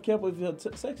would you have kept her if your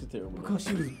sex is terrible? Because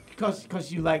she was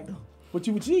because you liked her. But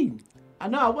you were cheating. I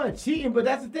know I wasn't cheating, but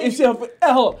that's the thing. If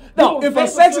her faithful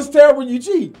sex is terrible, you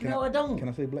cheat. No, I don't. can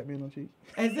I say black men don't cheat?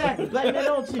 Exactly. Black men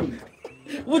don't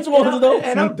cheat. Which one is it though?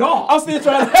 And I'm dark. I'm still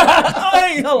trying to.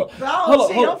 Hey, hold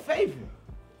on. I'm faithful.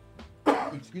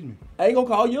 Excuse me. I ain't gonna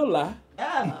call you a lie.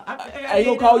 Yeah, I ain't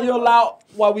gonna call you a lie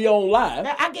while we on live.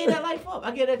 I gave that life up. I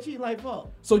gave that cheating life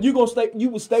up. So you gonna stay? You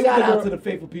would stay Shout with the out girl. to the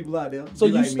faithful people out there. So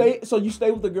Be you like stay. me. So you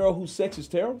stay with the girl whose sex is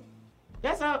terrible.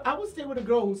 That's how I would stay with a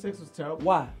girl whose sex was terrible.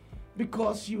 Why?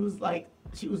 Because she was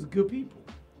good people.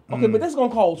 Okay, but that's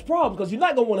gonna cause problems because you're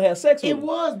not gonna want to have sex with It her.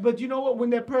 was, but you know what? When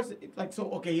that person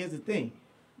okay, here's the thing.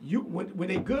 You when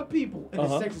they good people and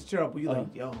the sex is terrible, you're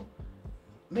like, yo,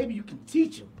 maybe you can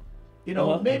teach them. You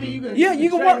know, maybe you can. Yeah, you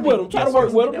can work with them. Try to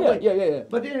work with them. Yeah.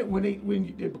 But then when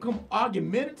they become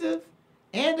argumentative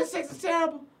and the sex is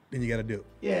terrible, Then you gotta do it.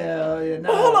 yeah.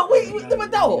 But hold on, we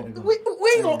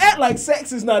ain't gonna act like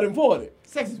sex is not important.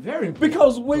 Sex is very important.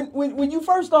 Because when you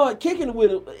first start kicking it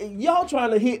with her, y'all trying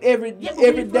to hit every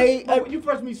day. When you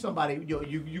first meet somebody,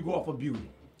 you go off of beauty.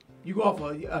 You go off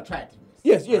of attractiveness.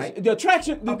 Yes. Right? The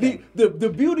attraction, the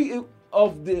beauty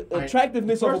of the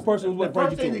attractiveness of a person is what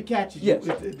brings you to the first thing that catches you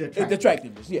is the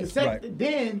attractiveness. Yes.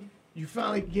 Then you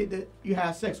finally you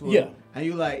have sex with Yeah. her, and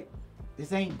you like,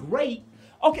 this ain't great.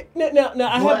 Okay. Now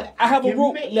I have a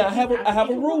rule. Now I have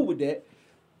a rule work. with that.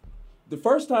 The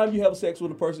first time you have sex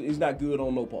with a person is not good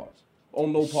on no parts.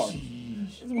 On no part.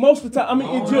 Most of the time, I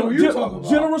mean, in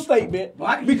general statement, Boy,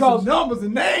 I can because use some numbers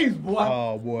and names, boy.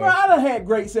 Oh boy. bro, I done had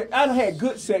great sex. I done had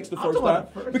good sex the first time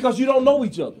because you don't know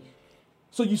each other.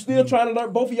 So you still trying to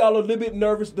learn. Both of y'all are a little bit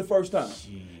nervous the first time.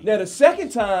 Now the second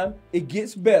time it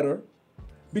gets better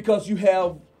because you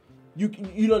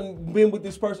done been with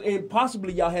this person and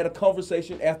possibly y'all had a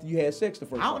conversation after you had sex the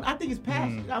first time. I think it's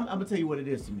passion. I'm gonna tell you what it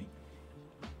is to me.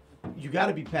 You got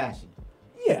to be passionate.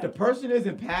 Yeah. If the person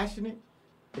isn't passionate,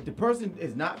 if the person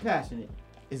is not passionate,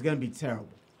 it's gonna be terrible.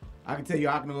 I can go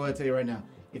ahead and tell you right now.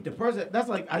 If the person, that's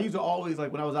like I used to always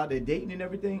like when I was out there dating and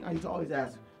everything. I used to always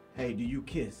ask, "Hey, do you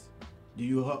kiss? Do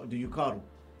you hug? Do you cuddle?"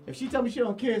 If she tell me she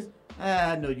don't kiss,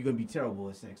 I know you're gonna be terrible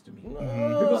at sex to me.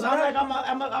 Because I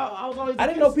was always. I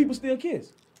didn't know people still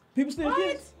kiss. People still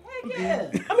kiss. Heck yeah.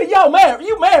 I mean, y'all married.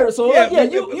 You married, so Yeah, yeah.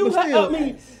 but You. still. I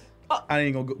mean, I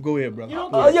ain't gonna go ahead, brother. You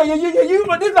don't yeah. You.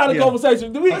 But this is not a Yeah.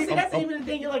 conversation. Do we? See, that's even the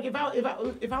thing. Like if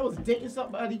I was dating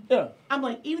somebody, Yeah. I'm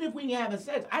like, even if we ain't having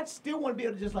sex, I'd still want to be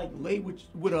able to just like lay with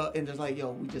her and just like,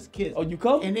 yo, we just kiss. Oh, you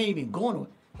cuddle? And they ain't even going to it.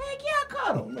 Heck yeah, I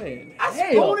cuddle. Man, I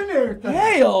spoon and everything.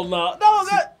 Hell no. No,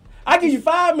 I give you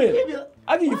 5 minutes. Give you-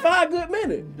 I give you 5 good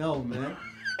minutes. No, man.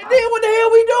 And then what the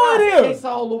hell we doing here? It's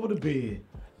all over the bed.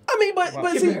 I mean, but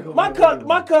Get see, back over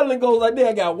my there. cuddling goes like this.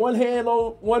 I got one hand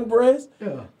on one breast,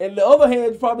 Yeah. and the other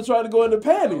hand probably trying to go in the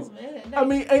panties. man, I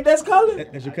mean, ain't that cuddling?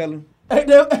 That's your cuddling?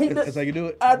 That's how you do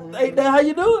it. Ain't that how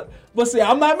you do it? But see,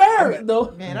 I'm not married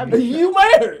though. Man, you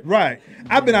married. Right.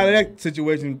 I've been out of that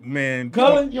situation, man.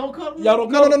 Cullen? You don't cuddle? Y'all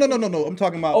don't cuddle? No. I'm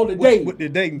talking about the dating. With the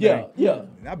dating thing. Yeah.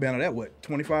 I've been out of that,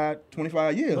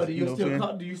 25 years. But do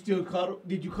you still cuddle?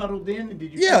 Did you cuddle then? And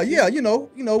did you? Yeah, you know.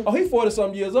 Oh, he's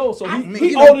 40-something years old, so he's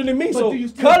you know, older than me, so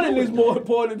cuddling is more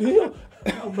important than him.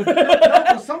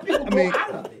 But some people grow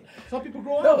out of it. Some people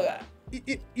grow out of it.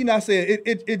 I said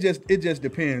it just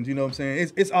depends. You know what I'm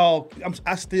saying? It's all.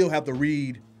 I still have to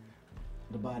read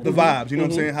the vibes. You know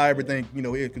what I'm saying? How everything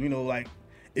is. Because like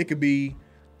it could be.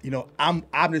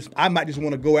 I might just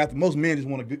want to go after. Most men just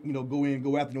want to go in and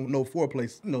go after no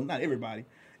foreplay. Not everybody.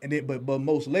 And then but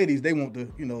most ladies they want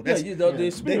to that's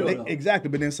the exactly.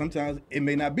 But then sometimes it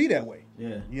may not be that way.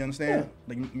 Yeah. You understand?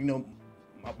 Like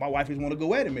my wife just want to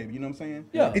go at it, maybe. You know what I'm saying?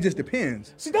 Yeah. It just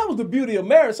depends. See, that was the beauty of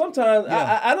marriage. Sometimes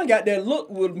I done got that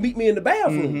look would meet me in the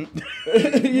bathroom.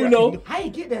 I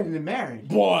ain't get that in the marriage.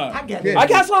 Boy, I got that. I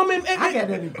got something. I got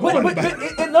that in but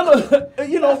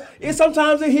it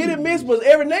sometimes it hit and miss, but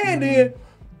every now and then.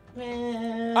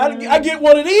 Man. I get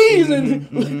one of these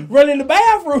and run in the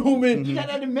bathroom and You got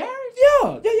that in marriage?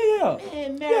 Yeah.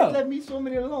 Man, marriage left me so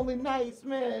many lonely nights,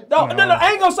 man. No,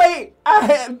 I ain't gonna say I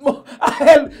had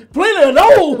plenty of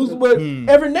those, but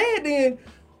every now and then,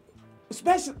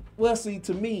 especially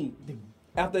to me,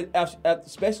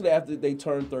 especially after they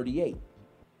turn 38.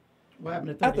 What happened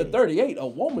to 38? After 38, a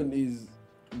woman is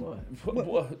what?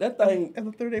 That thing.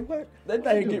 After 38, what? That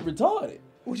thing get retarded.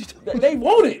 What you talking? They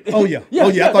want it. Oh yeah.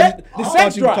 The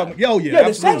sex drive.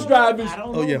 The sex drive is. I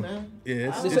don't know, man.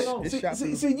 Yeah, it's shot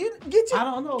through. See, you get your. I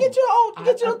don't know. Get your own.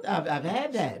 I've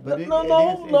had that, but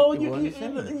no.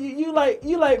 You like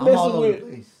messing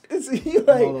with.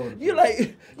 You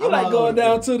like going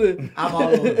down to the. I'm all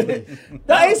over the place.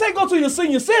 I ain't say go to your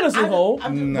senior citizen home.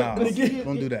 No,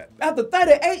 don't do that. After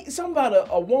 38, something about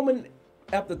a woman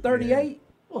after 38.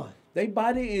 What? Their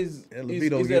body is at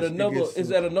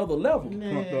another level.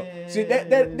 Man. See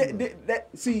that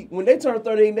see when they turn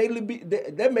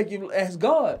 38, that make you ask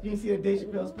God. You see a Dave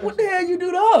Chappelle special? What the hell you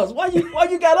do to us? Why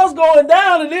you got us going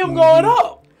down and them going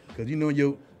up? Because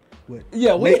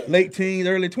your late teens,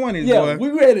 early 20s, boy.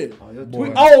 We ready.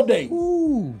 We all day.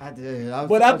 Ooh. I did. I was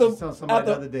but telling somebody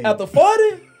the other day. After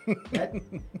 40,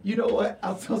 you know what?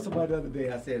 I was telling somebody the other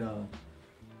day. I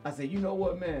said, you know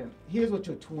what, man? Here's what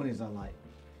your 20s are like.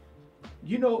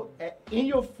 In your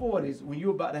 40s, when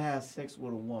you're about to have sex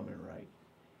with a woman, right?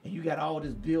 And you got all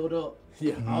this build up,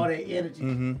 all that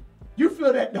energy. You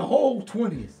feel that the whole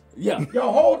 20s. Yeah.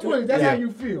 Your whole 20s, that's how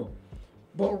you feel.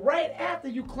 But right after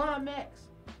you climax,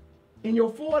 in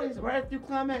your 40s, right after you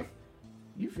climax,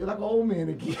 you feel like an old man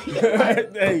again.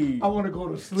 Hey. I want to go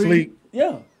to sleep.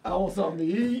 Yeah. I want something to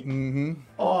eat.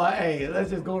 Or, hey, let's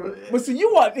just go to... But see,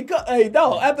 you want to... Hey,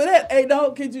 dog, after that, hey,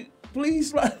 dog, could you please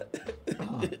slide...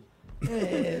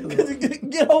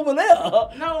 Get over there.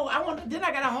 No, I want. Then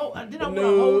I gotta hold. Then I want to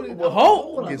hold it.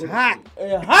 Hold. It's hot.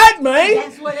 It's hot, man.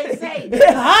 That's what they say. It's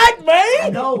hot, man. I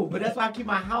know, but that's why I keep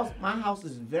my house. My house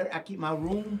is I keep my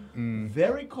room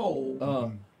very cold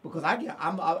because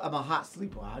I'm a hot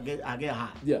sleeper. I get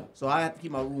hot. Yeah. So I have to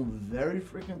keep my room very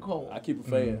freaking cold. I keep a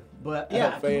fan. But I keep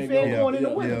a fan going in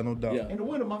the winter. Yeah, no doubt. In the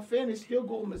winter, my fan is still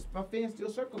going. My fan's still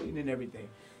circulating and everything.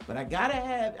 But I gotta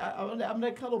have. I'm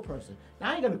that cuddle person.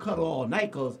 Now I ain't gonna cuddle all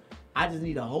night because I just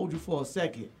need to hold you for a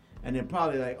second, and then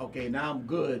probably like, okay, now I'm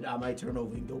good. I might turn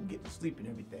over and go get to sleep and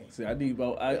everything. See, I need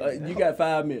about. You got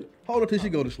 5 minutes. Hold her till she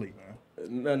go to sleep, man.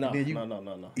 No.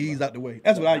 Ease out the way.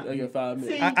 That's what I get 5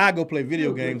 minutes. I go play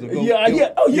video games or go. Oh, yeah.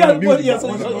 You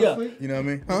know what I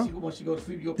mean? Huh? Once she go to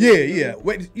sleep, you go play Yeah.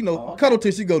 Wait, cuddle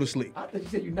till she go to sleep. I thought you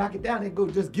said you knock it down and go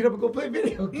just get up and go play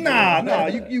video games. Nah.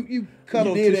 You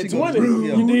cuddle till she go to 20.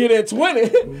 sleep. You did at 20,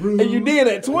 and you did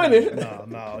at 20.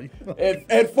 No.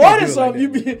 At 40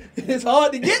 something, it's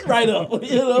hard to get right up.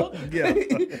 Yeah.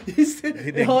 It's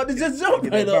hard to just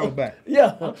jump right up. Bounce back.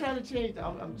 Yeah. I'm trying to change.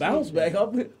 I'm bounce back.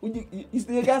 You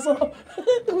still got some?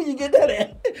 Where you get that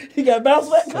at? You got bounce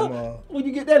back? Where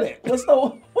you get that at? What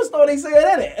store they say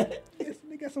that at?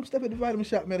 They got some stuff at the vitamin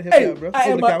shop, man. Hey, I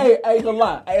ain't gonna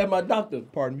lie. I had my doctor.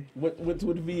 Pardon me. Went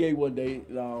to the VA one day.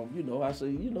 I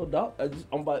said, doc,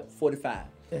 I'm about 45.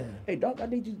 Yeah. Hey, doc, I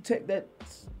need you to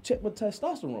check my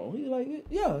testosterone. He's like,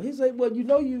 yeah. He said, well, I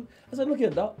said, look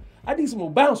here, doc. I need some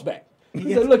more bounce back.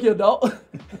 He said, look here, dog.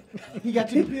 He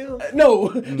got you the pills? No.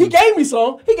 He gave me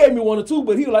some. He gave me 1 or 2,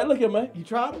 but he was like, look here, man. You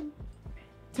tried them?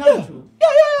 Tell the truth. Yeah.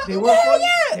 They work for you?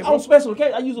 They On work- special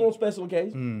occasion. I use it on special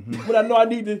occasions. When I know I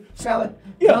need to.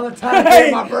 Valentine's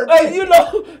Day, my birthday. Hey, you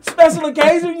know, special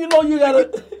occasion, you know, you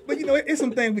gotta. But you know, it's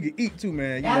some things we can eat too,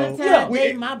 man. You know, Valentine's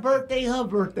Day, my birthday, her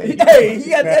birthday. Hey, he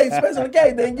got that special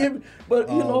occasion. They give me, but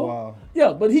you know, wow.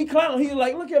 yeah. But he clown. He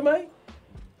like, look at me.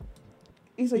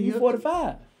 He said, "You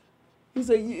 45." He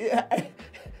said, "Yeah."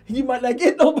 You might not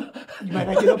get no. You might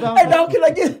not get no balance. Hey, dog, can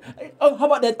I get? Oh, how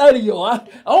about that 30-year-old? I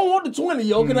don't want the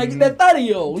 20-year-old. Can I get that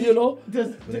 30-year-old? You know.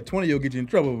 But that 20-year-old get you in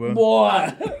trouble, bro.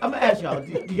 Boy. I'm gonna ask y'all.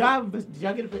 Do y'all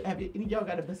get have any of y'all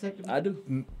got a vasectomy? I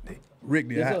do. Rick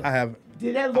did. Yes, sir. I have.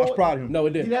 Did that I was lower? proud of him. No,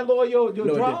 it did. Did that lower your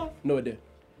No, drive? it did. No, it did.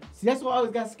 See, that's what I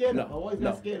always got scared of. No, I always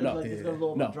got scared no, of like it's gonna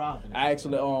lower my drive. I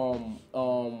actually,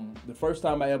 the first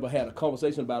time I ever had a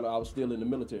conversation about it, I was still in the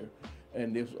military,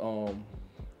 and this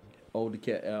older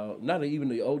cat, not even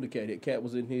the older cat. The cat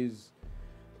was in his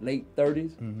late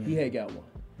 30s. He had got one.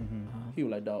 He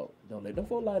was like, "Dog, don't let them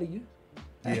folk lie to you."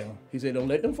 Yeah. He said, "Don't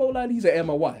let them folk lie to you." He said, "And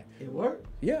my wife." It worked.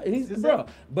 Yeah, and he's bro.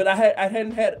 But I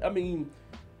hadn't had. I mean,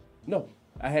 no,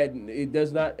 I hadn't. It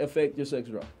does not affect your sex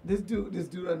drive. This dude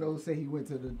I know say he went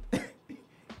to the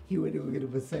he went to go get a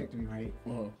vasectomy, right?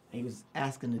 Uh-huh. And he was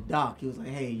asking the doc. He was like,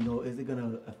 "Hey, you know, is it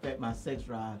gonna affect my sex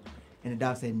drive?" And the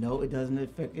doc said, "No, it doesn't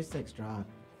affect your sex drive,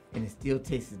 and it still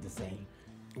tastes the same."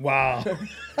 Wow. Hell,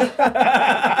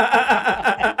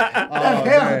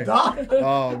 doc.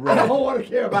 Oh, I bro. don't want to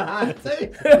care about how it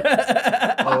tastes.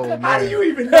 Oh, man. How do you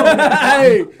even know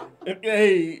that?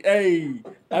 hey!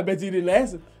 I bet you didn't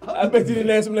ask him. I bet you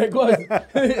didn't ask him that question.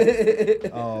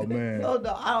 Oh, man. No,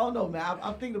 I don't know, man.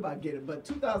 I'm thinking about getting it, but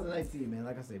 2019, man.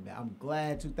 Like I said, man, I'm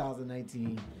glad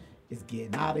 2019 is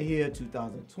getting out of here.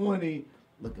 2020,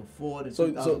 looking forward to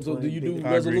 2020. So do you do big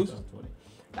resolutions? 2020.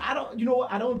 I don't. You know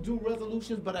what? I don't do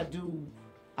resolutions, but I do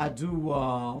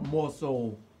more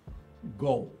so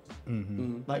goals.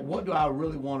 Like, what do I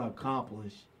really want to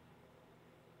accomplish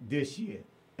this year,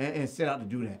 and set out to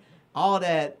do that. All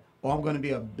that, or I'm gonna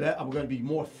be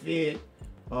more fit.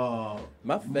 My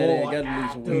fat ass got to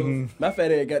lose some weight. My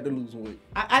fat ass got to lose some weight.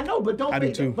 I know, but don't. I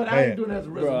do too. But I ain't doing that as a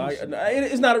resolution. Bro,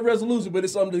 it's not a resolution, but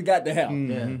it's something that got to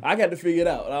happen. I got to figure it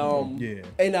out. Yeah.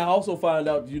 And I also find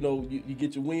out, you know, you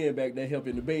get your wind back, that help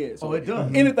in the bed. So it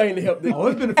does. Anything to help.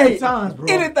 It's been a few times, bro.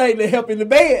 Anything to help in the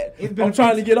bed. I'm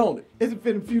trying to get on it. It's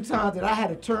been a few times that I had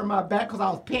to turn my back because I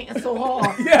was panting so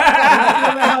hard.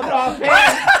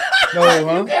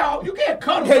 You can't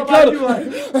cuddle somebody. You like,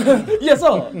 Yes,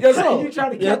 sir. Yes, sir. you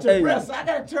trying to catch your breath, so I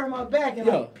gotta turn my back and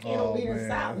like pant over the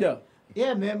inside. Yeah.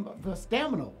 Yeah, man, for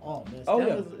stamina. Oh man. Oh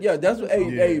yeah, yeah. That's what.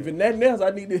 Hey, if nothing else,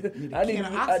 I need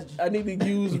to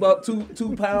use about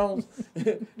two pounds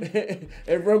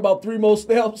and run about 3 more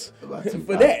steps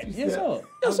for that. Yes, sir.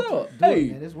 Yes, sir. Hey,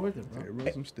 man, it's worth it, bro.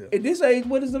 Run some steps. At this age,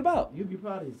 what is it about? You'll be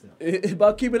proud of yourself. It's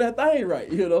about keeping that thing right.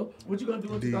 You know. What you gonna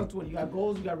do in 2020? You got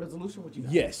goals? You got resolution? What you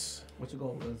got? Yes. What's your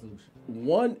goal? Resolution?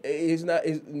 One is not.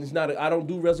 It's not. I don't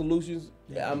do resolutions.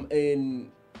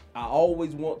 And I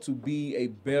always want to be a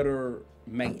better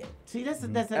man. See, that's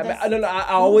I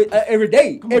always every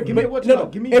day. Come on, give me what you know.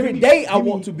 Every day I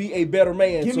want to be a better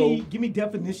man. Give So me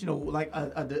definitional like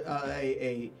what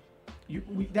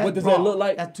broad. does that look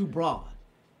like? That's too broad.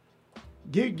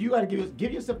 You gotta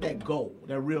give yourself that goal,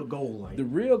 that real goal. Like the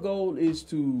real goal is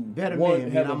to better one,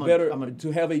 man, have man,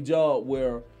 to have a job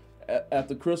where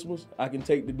after Christmas I can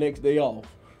take the next day off.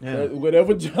 Yeah.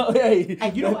 Whatever job, hey,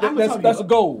 you know, that's a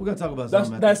goal. We're gonna talk about that's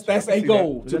something. That's a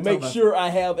goal to make sure I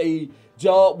have a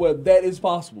job where that is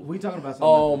possible. We talking about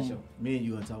something. Show. Me and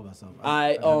you gonna talk about something.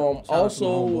 I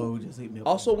also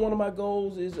one of my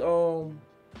goals is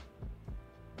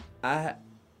I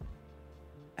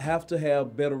have to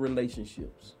have better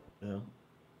relationships. Yeah.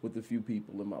 With a few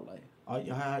people in my life.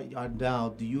 Are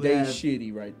down? Do you? They have,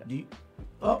 shitty right now. Do you,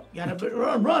 gotta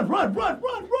run.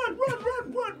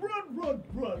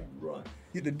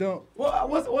 Get the dump. Well,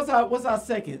 what's our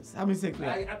seconds? How many seconds?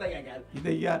 I think I got it. You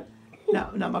think you got it?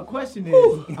 Now my question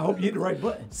is, I hope you hit the right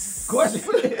button.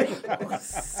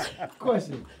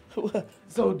 Question.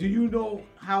 So, do you know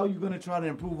how you're gonna try to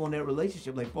improve on that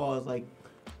relationship, like far as like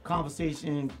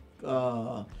conversation?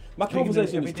 My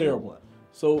conversation is terrible.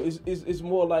 So it's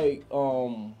more like,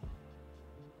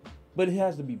 but it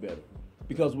has to be better,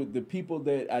 because with the people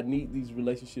that I need these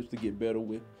relationships to get better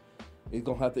with, it's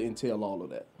gonna have to entail all of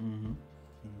that. Mm-hmm.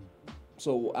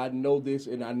 So I know this,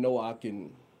 and I know I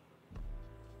can.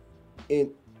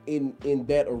 In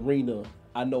that arena,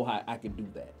 I know how I can do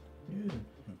that. Yeah.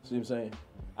 See what I'm saying?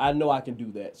 I know I can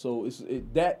do that. So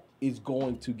that is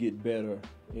going to get better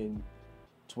in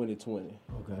 2020.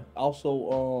 Okay.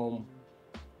 Also,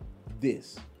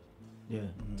 this. Yeah.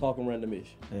 Talking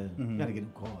random-ish. Yeah. You gotta get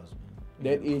them cars, man.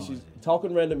 That ish is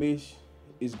talking random ish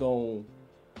is gonna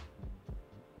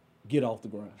get off the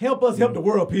ground. Help us help the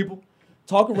world, people.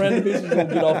 Talking random ish is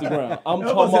gonna get off the ground. I'm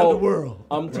Help talking us help about the world.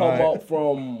 I'm talking about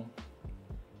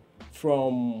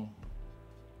from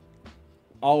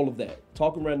all of that.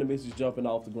 Talking random ish is jumping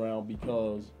off the ground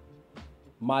because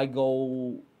my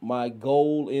goal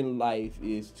in life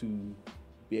is to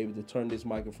be able to turn this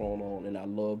microphone on, and I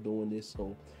love doing this.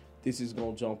 So this is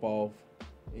gonna jump off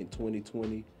in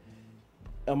 2020.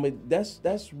 I mean,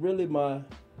 that's really my.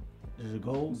 Is it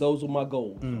goals? Those are my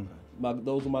goals.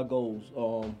 Those are my goals.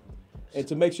 And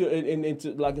to make sure, and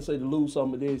to, like I say, to lose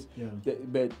some of this,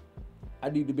 but I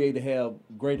need to be able to have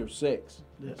greater sex.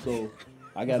 Yeah. So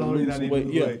I got to lose some weight.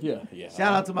 Yeah.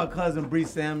 Shout out to my cousin Bree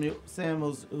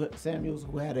Samuels,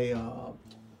 who had a.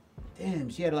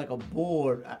 She had like a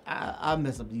board. I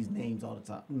mess up these names all the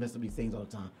time. Mess up these things all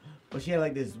the time. But she had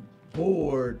like this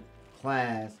board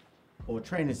class or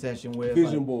training session where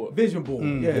vision board.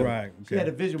 Yeah, right. Okay. She had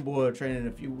a vision board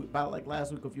training about like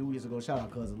last week, a few weeks ago. Shout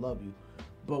out, cousin, love you.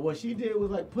 But what she did was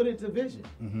like put it to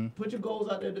vision. Put your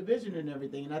goals out there to vision and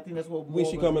everything. And I think that's what. When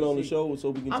she coming on the show, so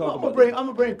we can talk about. I'm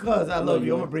gonna bring cuz. I love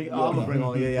you. I'm gonna bring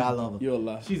on. Yeah, I love her. You're a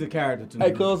lie. She's a character too.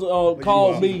 Hey, cousin,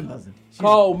 call me.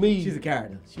 Call me. She's a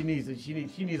character. She needs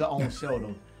her own show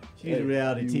though. She needs a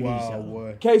reality TV show.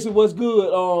 Boy. Casey, what's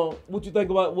good? What you think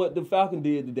about what the Falcon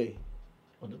did today?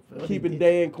 Keeping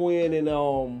Dan Quinn and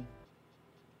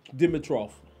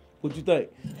Dimitrov. What you think?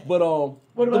 But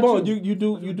what about you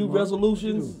do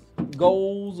resolutions,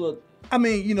 goals, or I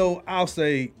mean, I'll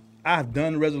say I've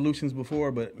done resolutions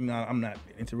before, but I'm not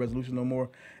into resolutions no more.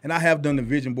 And I have done the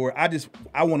vision board. I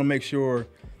want to make sure,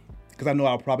 because I know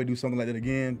I'll probably do something like that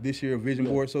again this year, a vision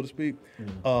board, so to speak,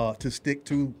 to stick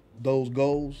to those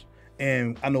goals.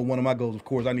 And I know one of my goals, of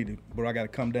course, I got to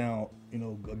come down, a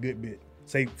good bit.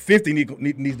 Say 50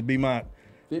 needs to be my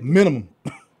 50? Minimum.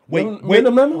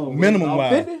 Minimum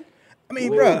wise. 50? I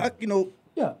mean, bro,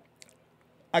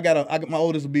 I got my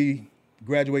oldest will be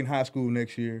graduating high school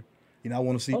next year. I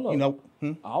want to see.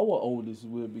 Our oldest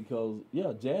will, because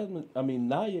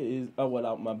Naya is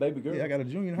my baby girl. Yeah, I got a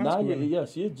junior in high school. Yeah,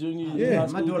 she is junior in high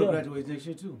school. My daughter graduates next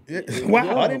year too. Yeah.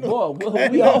 Wow, I didn't know. I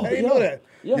didn't know that.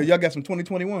 Yeah, y'all got some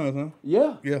 2021s, huh?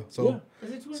 Yeah. Yeah. So.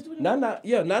 Is it 2021? Nana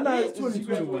is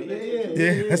 2021.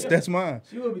 Yeah, that's mine.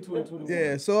 She will be 2021.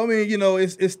 Yeah. So I mean,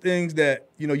 it's things that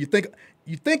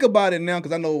you think about it now,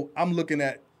 because I know I'm looking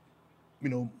at,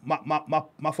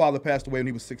 my father passed away when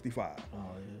he was 65. Oh,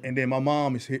 yeah. And then my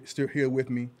mom is still here with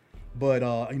me. But,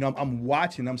 I'm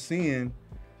watching, I'm seeing,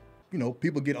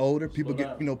 people get older, people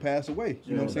get, pass away.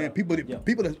 You know what I'm saying?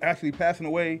 People that's actually passing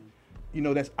away,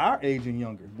 that's our age and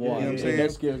younger. Boy, you know what I'm saying?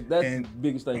 That's the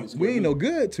biggest thing. We ain't no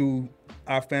good to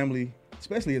our family,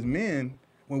 especially as men,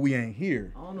 when we ain't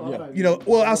here. I don't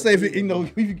know. I'll say if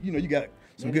you got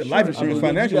some good life insurance,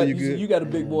 financially you good. You got a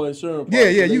big boy insurance. Yeah,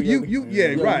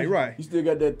 right. You still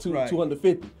got that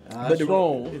 250. That's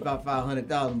strong. It's about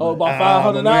 500,000. Oh, about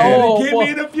 500 now. Give me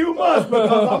in a few months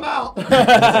because I'm out.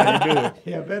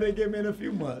 Better give me in a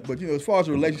few months. But as far as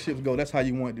relationships go, that's how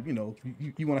you want to.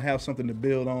 You want to have something to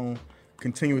build on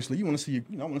continuously. You want to see.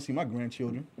 I want to see my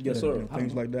grandchildren. Yes, sir.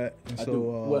 Things like that. And I so, do.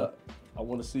 Well, I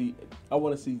want to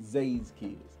see Zay's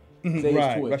kids. Zay's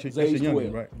right, 12. Zay's 12.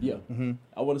 Younger, right? Yeah. Mm-hmm.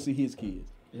 I want to see his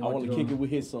kids. I want to kick it with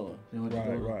his son.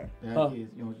 Right. No.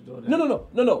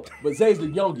 But Zay's the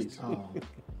youngest.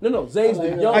 No. Zay's the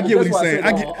youngest. I get what he's saying.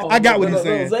 I got what he's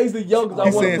saying. Zay's the youngest.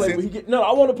 I want to play with.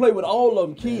 I want to play with all of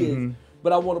them kids.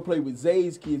 But I want to play with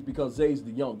Zay's kids because Zay's the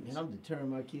youngest. And I'm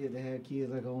determined my kids to have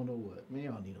kids like I don't know what. Man,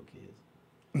 y'all need no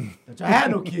kids. I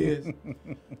had no kids.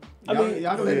 Y'all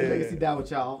can let the legacy die with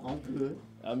y'all. I'm good.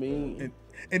 I mean.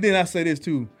 And then I say this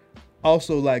too.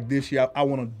 Also, like this year, I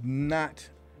want to not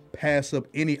pass up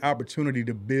any opportunity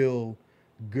to build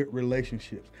good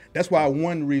relationships. That's why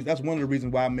one of the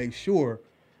reasons why I make sure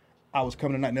I was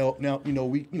coming tonight. Now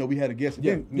we had a guest.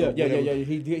 Yeah.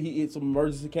 He some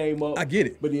emergency came up. I get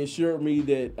it, but he assured me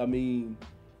that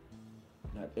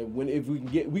if we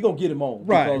can we gonna get him on.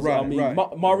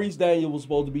 Right. Maurice Daniel was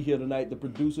supposed to be here tonight. The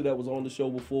producer that was on the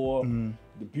show before.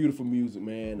 The beautiful music,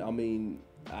 man.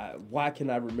 Why can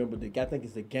I remember I think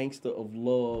it's the Gangster of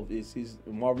Love. It's his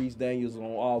Maurice Daniels on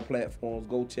all platforms.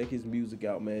 Go check his music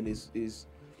out, man. It's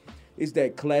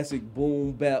that classic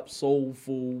boom bap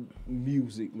soulful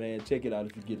music, man. Check it out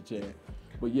if you get a chance.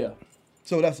 But yeah.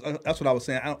 So that's what I was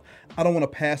saying. I don't want to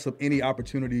pass up any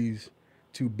opportunities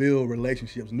to build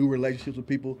relationships, new relationships with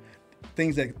people,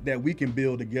 things that we can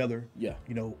build together. Yeah.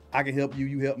 I can help you,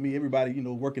 you help me, everybody,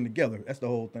 working together. That's the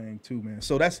whole thing too, man.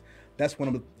 So that's one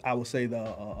of the, I would say,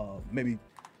 the maybe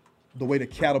the way to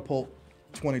catapult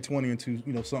 2020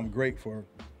 into, something great for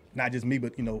not just me,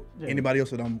 but anybody else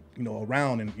that I'm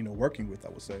around and working with. I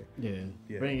would say. Yeah.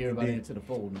 Bring everybody into the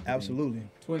fold. Absolutely.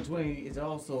 2020 is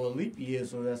also a leap year,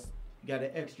 so you got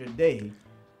an extra day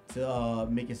to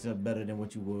make yourself better than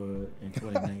what you were in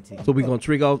 2019. So we gonna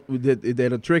trick off? Is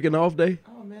that a tricking off day?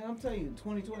 Oh man, I'm telling you,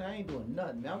 2020, I ain't doing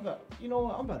nothing. Man, I'm about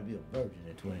to be a virgin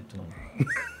in 2020.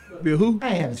 Be a who? I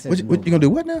ain't having sex. What you gonna do?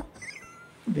 What now?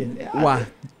 Why?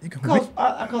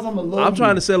 Because I'm a love. I'm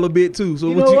trying to sell a bit too.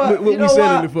 So what we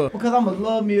selling it for? Because I'm a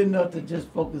love me enough to just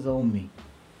focus on me.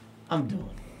 I'm doing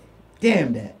it.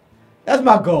 Damn that. That's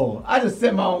my goal. I just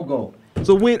set my own goal.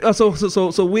 So when so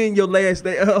when your last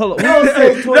day? Hold on. No,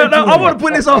 I want to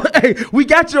put this on. Hey, we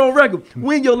got you on record.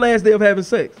 When your last day of having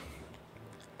sex?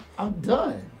 I'm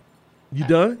done. You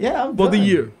done? Yeah, I'm for done. the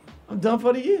year. I'm done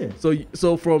for the year.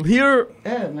 So from here,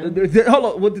 yeah, man. Hold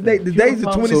on. What the date? The day's the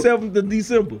 27th of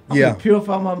December. I'm gonna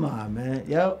purify my mind, man.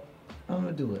 Yep, I'm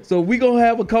gonna do it. So we gonna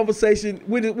have a conversation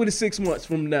with it 6 months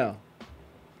from now.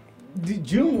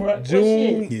 June, right?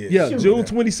 June, yeah, June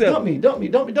 27th. Dump me.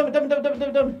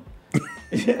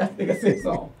 I think I said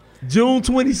something. June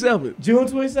 27th. June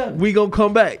 27th. We gonna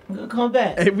come back. We're gonna come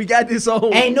back. And we got this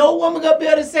on. Ain't no woman gonna be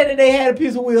able to say that they had a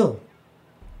piece of will.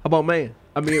 How about man?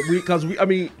 ain't nobody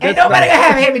gonna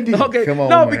have heavy dick. Okay, come on,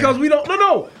 no, man. Because we don't.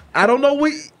 No, I don't know.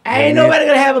 Ain't nobody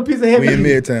gonna have a piece of heavy dick.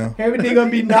 We in Midtown. Heavy dick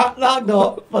gonna be locked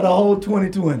up for the whole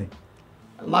 2020.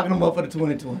 Locking them up for the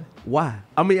 2020. Why?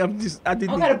 I just thought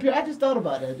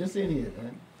about that. Just in here,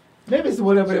 man. Maybe it's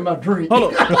whatever in my drink.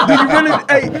 Hold on. Do you really?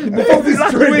 Hey,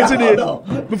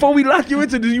 before we lock you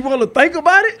into this, do you want to think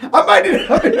about it? I might need it.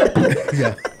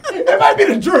 Yeah. It might be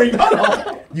the drink. Hold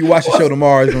on. You watch the show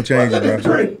tomorrow, it's gonna change it,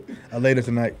 bro. Later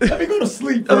tonight. Let me go to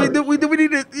sleep. Do we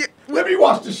need to? Yeah. Let me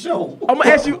watch the show. I'm gonna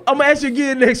ask you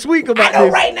again next week about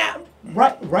this. Right now.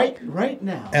 Right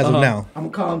now. As of now. I'm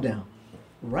gonna calm down.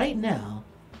 Right now,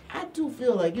 I do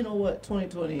feel like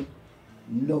 2020,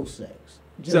 no sex.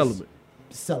 Just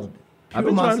celibate. I've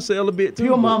been trying to sell a bit too.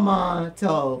 Pure my mind,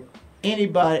 tell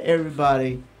anybody,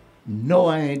 everybody, no,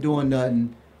 I ain't doing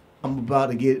nothing. I'm about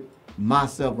to get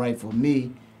myself right for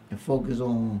me and focus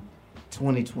on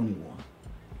 2021.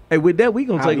 Hey, with that, we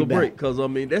gonna take a break because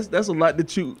that's a lot to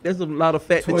chew. That's a lot of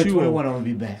fat to chew on. 2021, I'm gonna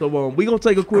be back. So we gonna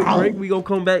take a quick break. We gonna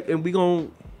come back and we gonna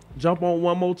jump on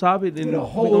one more topic and we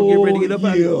gonna get ready to get up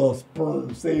out of here.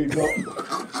 Sperm saved up.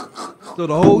 So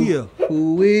the whole year.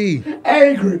 Ooh-wee.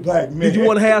 Angry black man. Did you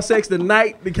want to have sex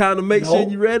tonight to kind of make sure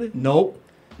you ready? Nope.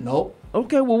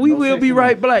 Okay, well, we will be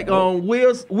right back.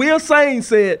 Will Sane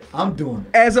said, I'm doing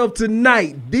it. As of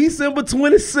tonight, December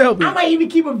 27th. I might even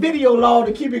keep a video log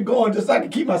to keep it going just so I can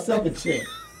keep myself in check.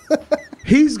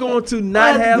 He's going to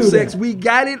not have sex. We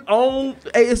got it on.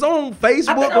 It's on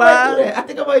Facebook Live. I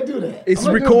think I might do that. It's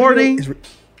recording.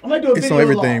 I might do a video It's on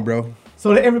everything, log, bro.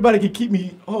 so that everybody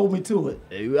can hold me to it.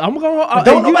 I'm gonna.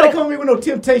 Don't nobody come with me with no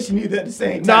temptation either at the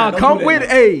same time. Nah, come with it.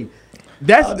 Hey,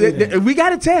 we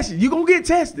gotta test it. You gonna get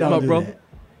tested, my bro.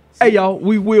 Hey, y'all,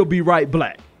 we will be right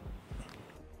back.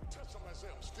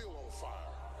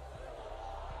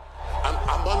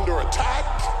 I'm under attack,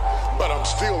 but I'm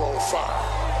still on fire.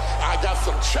 I got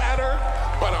some chatter,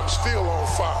 but I'm still on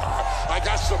fire. I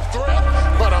got some threat,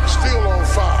 but I'm still on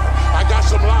fire. I got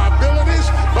some liabilities,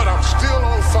 but I'm still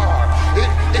on fire.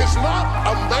 It's not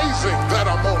amazing that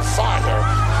I'm on fire.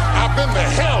 I've been to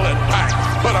hell and back,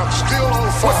 but I'm still on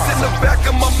fire. What's in the back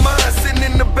of my mind, sitting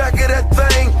in the back of that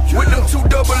thing? With them 2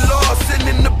 double R's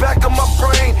sitting in the back of my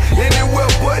brain.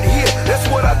 Anywhere but here, that's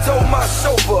what I told my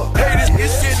chauffeur. Hey, this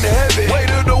getting heavy.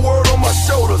 Weight of the world on my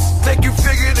shoulders. Think you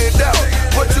figured it out,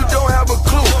 but you don't have a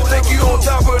clue. Think you on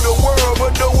top of the world,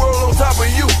 but the world on top of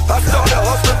you. I started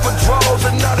hustling for draws,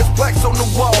 and now there's plaques on the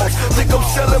walls. Think I'm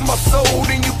selling my soul,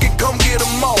 then you can come get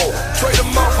them all. Trade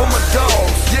them off for my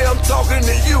dogs. Yeah, I'm talking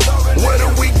to you. Where do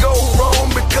we go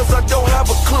wrong? Because I don't have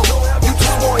a clue. You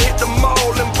just want to hit the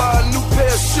mall and buy a new pair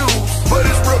of shoes, but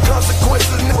it's real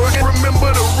consequences.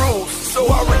 Remember the rules. So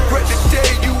I regret the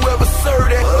day you ever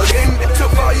served that. And it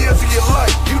took 5 years of your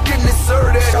life. You didn't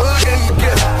deserve that. And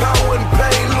guess power and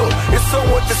pain. Look, it's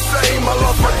somewhat the same. I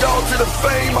lost my dog to the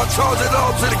fame. I charge it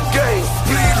all to the game.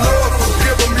 Please, Lord,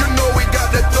 forgive them. You know we got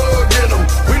that thug in them.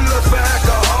 We love for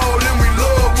alcohol and we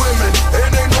love women.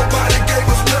 And ain't nobody gave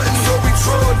us nothing, so we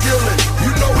drug dealing.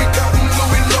 You know we got them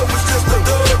Louis Lopez, just a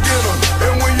thug in them.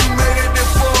 And when you made it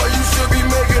this far, you should be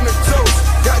making a toast.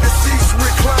 Got the seats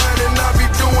reclining, I be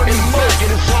doing the most. In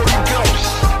the back of this Holy Ghost.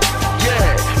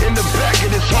 Yeah, in the back of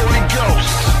this Holy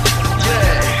Ghost.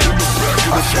 Yeah, in the back of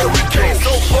this Holy Ghost. Came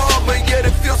so far, but yet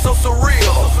it feels so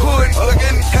surreal. Hood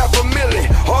again, $500,000,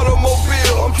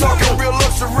 automobile. I'm talking real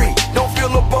luxury. Don't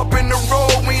feel a bump in the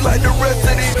road. We like the rest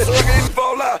of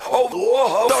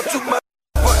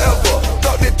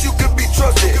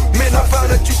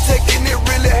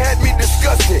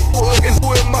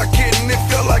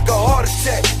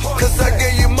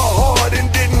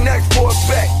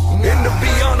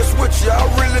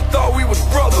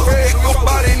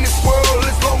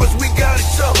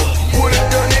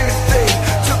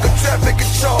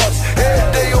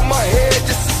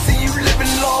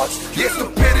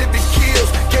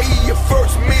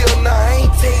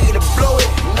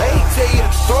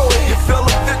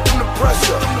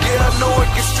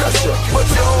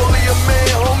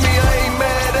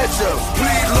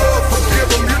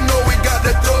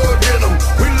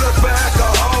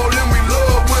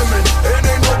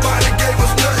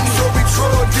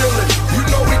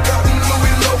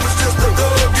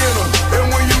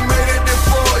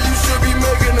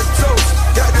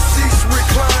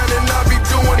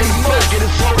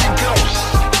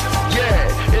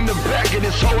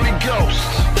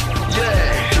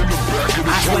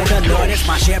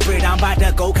my shepherd. I'm about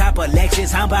to go cop a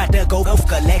Lexus. I'm about to go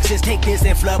Lexus. Take this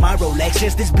and flood my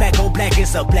Rolexes. This black on black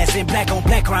is a blessing. Black on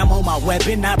black crime on my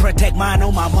weapon. I protect mine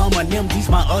on my mama. Them these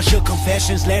my usher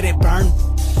confessions. Let it burn.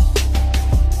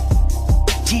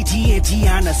 TT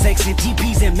on the sex and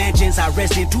TPs and mansions. I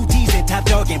rest in 2 T's and top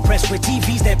dog impressed with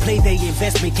TVs that play they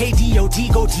investment.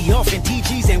 KDOT go T off and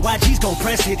TGs and YGs gon'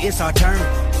 press it. It's our turn.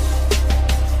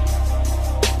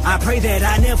 I pray that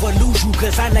I never lose you,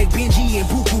 cause I like Benji and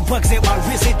Buku bucks at my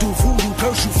wrist and do voodoo.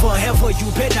 Curse you forever, you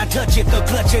better not touch it. The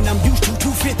clutch and I'm used to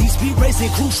 250 speed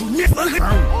racing crucial. Check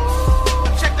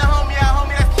the homie out,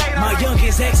 homie. That's Kato. My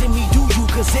youngest asking me, do you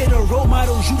consider role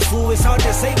models useful? It's hard to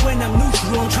say when I'm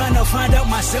neutral. I'm trying to find out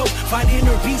myself, find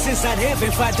inner peace inside heaven,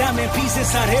 find diamond peace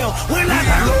inside hell. Will I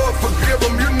Lord forgive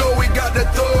them, you know we got that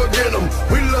thug in them.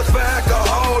 We lust for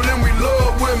alcohol and we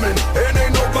love women. And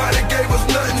ain't nobody gave us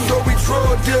nothing, so we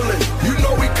drug dealing. You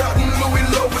know we cotton Louis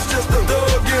Loafers, just a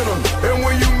thug in them. And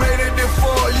when you made it this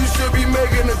far, you should be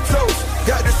making a toast.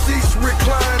 Got the seats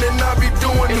reclined and I be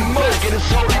doing the most. In this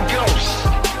Holy Ghost,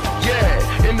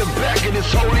 yeah. In the back of this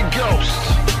Holy Ghost,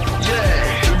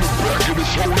 yeah. In the back of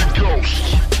this Holy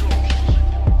Ghost.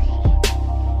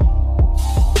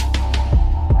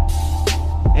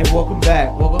 And welcome back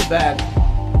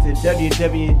to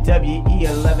WWE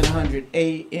 1100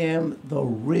 AM, The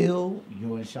Real.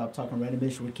 You're in Shop Talking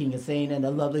Randomish with King of Sane and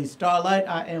the lovely Starlight.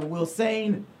 I am Will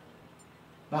Sane.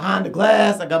 Behind the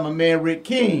glass, I got my man Rick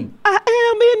King. I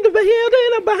am in the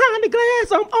building, I'm behind the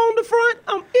glass, I'm on the front,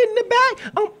 I'm in the back,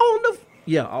 I'm on the...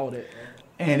 Yeah, all that.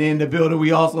 And in the building,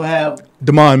 we also have...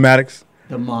 Damon Maddox.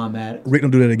 Rick,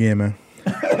 don't do that again, man.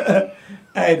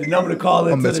 Hey, the number to call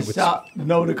into the shop. The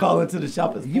number to call into the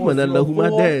shop is 404. You might not know who my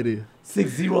dad is.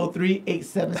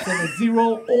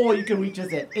 603-8770, or you can reach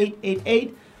us at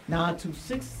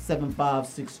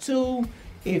 888-926-7562.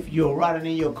 If you're riding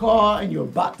in your car and you're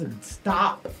about to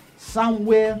stop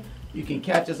somewhere, you can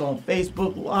catch us on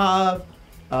Facebook Live,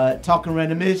 Talking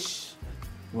Randomish.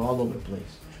 We're all over the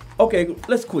place. Okay,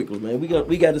 let's quickly, man. We got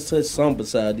to touch something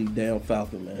beside these damn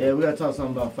Falcons, man. Yeah, we got to talk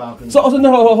something about Falcons. So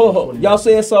no, y'all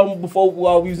said something before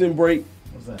while we was in break.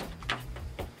 What's that?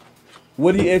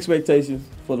 What are your expectations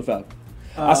for the Falcons?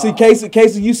 I see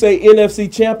Casey, you say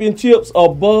NFC championships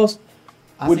or bust.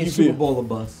 What do you feel? Super Bowl or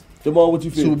bust. Demar, what you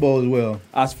feel? Super Bowl as well.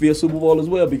 I feel Super Bowl as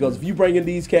well, because if you bringing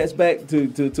these cats back to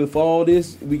for all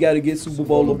this, we got to get Super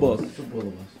Bowl or bust.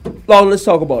 Long, let's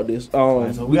talk about this.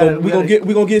 So we're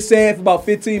gonna get sad for about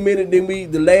 15 minutes. Then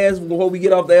before we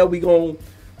get off the air, we gonna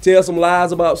tell some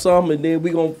lies about something, and then we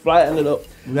gonna flatten it up.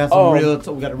 We got some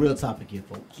we got a real topic here,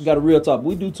 folks. We got a real topic.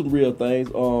 We do some real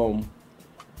things. On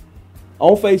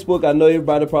Facebook, I know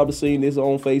everybody probably seen this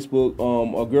on Facebook.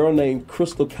 A girl named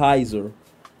Crystal Kaiser,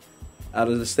 out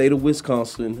of the state of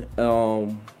Wisconsin,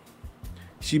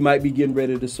 she might be getting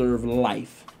ready to serve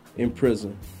life in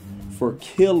prison for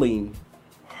killing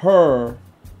her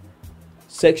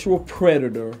sexual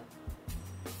predator,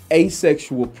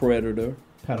 asexual predator,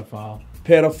 pedophile.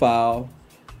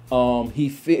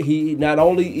 He not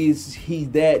only is he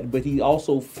that, but he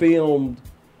also filmed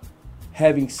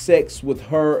having sex with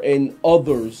her and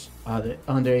others. The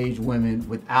underage women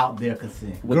without their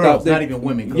consent. Girls, not even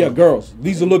women. Girls. Yeah, girls.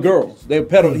 These are little girls. They're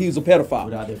he's a pedophile.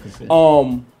 Without their consent.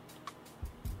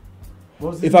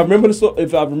 If I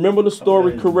remember the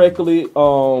story correctly,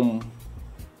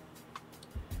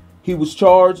 he was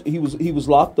charged. He was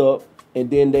locked up, and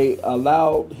then they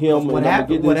allowed him. What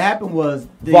happened was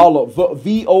Volar,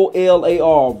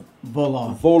 Volar.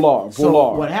 Volar.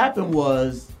 So what happened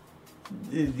was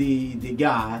the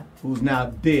guy who's now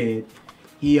dead.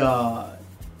 He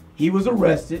was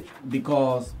arrested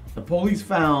because the police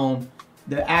found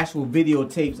the actual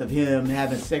videotapes of him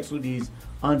having sex with these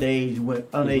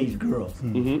underage girls.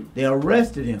 Mm-hmm. They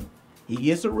arrested him. He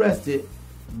gets arrested,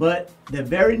 but the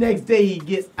very next day he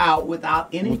gets out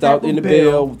without any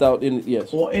bail, without any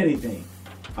or anything.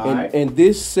 And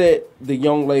this set the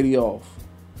young lady off.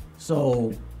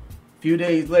 So, few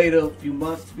days later,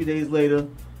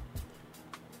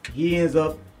 he ends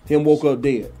up woke up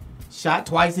dead. Shot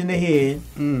twice in the head,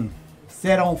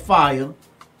 set on fire.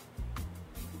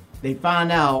 They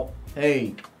find out,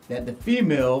 that the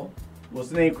female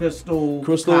was named Crystal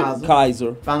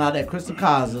Kaiser. Found out that Crystal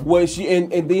Kaiser. Well,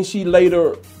 and then she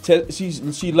later confessed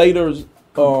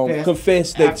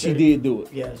that she did do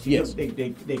it. Yeah,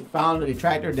 they found her, they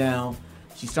tracked her down.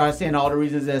 She started saying all the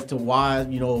reasons as to why,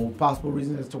 possible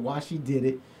reasons as to why she did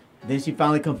it. Then she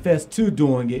finally confessed to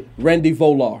doing it. Randy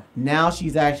Volar. Now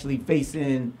she's actually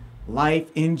facing life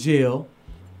in jail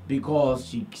because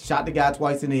she shot the guy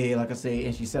twice in the head, like I said,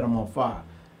 and she set him on fire.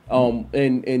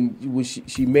 And when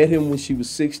she met him when she was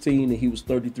 16 and he was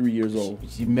 33 years old.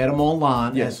 She met him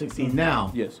online at 16.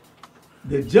 Now,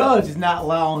 the judge is not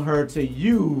allowing her to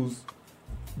use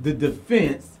the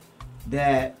defense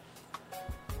that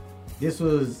this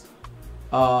was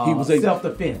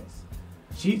self-defense.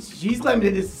 She's claiming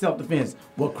that this is self-defense.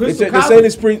 Well, Crystal they're saying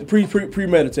it's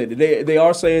premeditated. They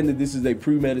are saying that this is a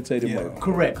premeditated murder.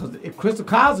 Correct, because Crystal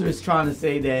Kaiser is trying to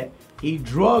say that he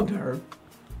drugged her,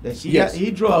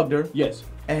 he drugged her. Yes.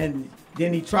 And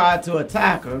then he tried to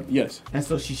attack her. Yes. And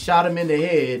so she shot him in the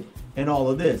head and all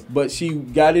of this. But she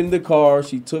got in the car.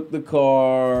 She took the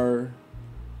car,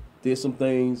 did some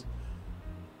things.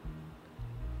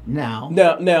 Now, I'm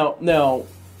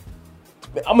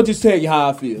gonna just tell you how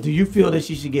I feel. Do you feel that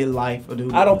she should get life, or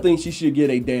I don't think she should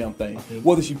get a damn thing,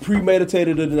 whether she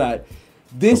premeditated it or not.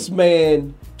 This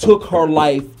man took her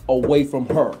life away from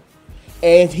her,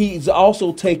 and he's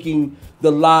also taking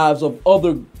the lives of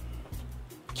other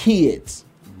kids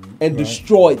and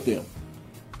destroyed them.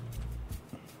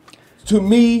 To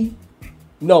me,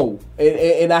 no.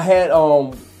 And I had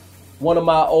one of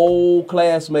my old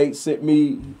classmates sent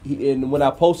me, and when I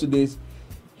posted this,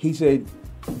 he said,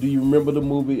 "Do you remember the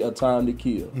movie A Time to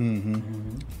Kill?"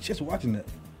 Just watching that.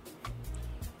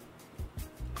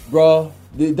 Bruh,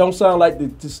 it don't sound like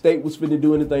the state was finna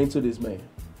do anything to this man.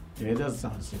 Yeah, it doesn't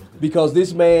sound serious. Because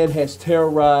this man has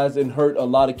terrorized and hurt a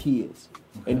lot of kids.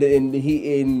 Okay.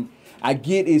 And I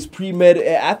get it's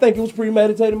premeditated. I think it was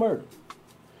premeditated murder.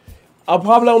 I'm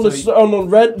probably on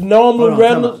the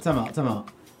normal. Time out.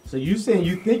 So you saying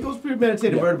you think it was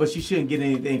premeditated murder, but she shouldn't get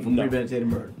anything from premeditated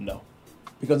murder? No,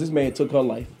 because this man took her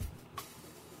life.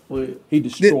 Well, he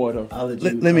destroyed her.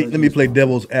 Let me play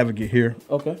devil's advocate here.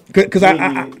 Okay. Because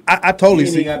I totally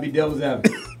see. You gotta be devil's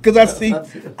advocate. Because I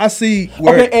see.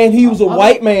 Where okay, and he was a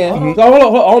white man. So hold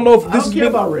on, I don't know if this is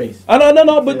about race.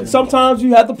 No. But sometimes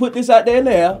you have to put this out there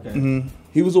now. Okay.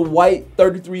 He was a white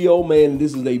 33-year-old man, and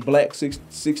this is a black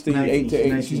 16,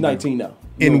 18. She's 19 now.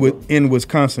 In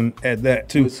Wisconsin at that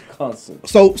too. Wisconsin.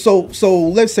 So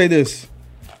let's say this.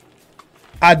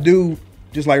 I do,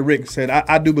 just like Rick said,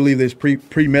 I do believe there's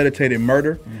premeditated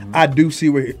murder. I do see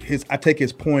where I take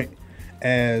his point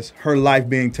as her life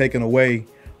being taken away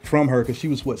from her because she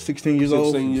was 16 years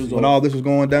old when all this was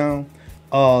going down.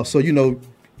 So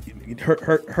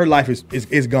her life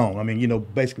is gone. I mean,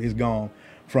 basically it's gone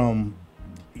from.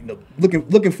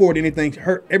 Looking forward to anything.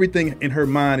 Everything in her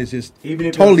mind is just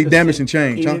totally damaged and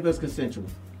changed. Even if it's consensual.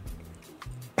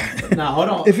 Now hold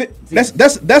on. This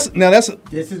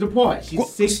is the part. She's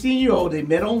 16-year-old. They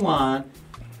met online.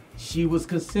 She was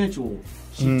consensual.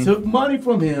 She took money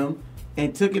from him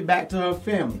and took it back to her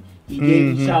family.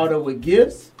 He showered her with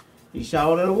gifts. He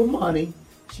showered her with money.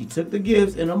 She took the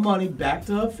gifts and the money back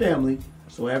to her family.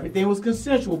 So everything was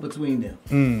consensual between them.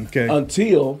 Okay.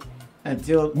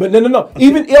 But no.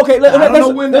 Even okay.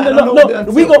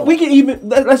 We can even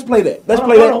let's play that. Let's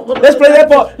play that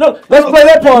part. No, let's play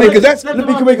that part because that's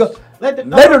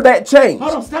later that changed.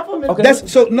 Hold on, stop a minute. Okay.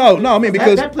 That's so no. I mean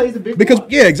because that plays a big part.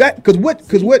 Yeah, exactly.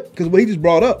 Because what he just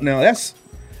brought up now that's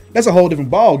a whole different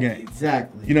ball game.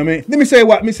 Exactly. You know what I mean? Let me say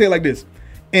it like this,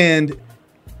 and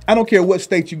I don't care what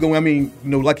state you go. I mean,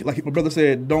 like my brother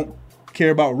said, don't care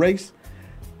about race.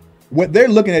 What they're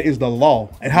looking at is the law,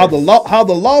 and how the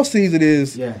law sees it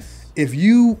is, if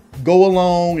you go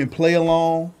along and play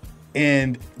along,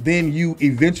 and then you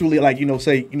eventually,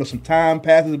 say some time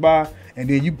passes by, and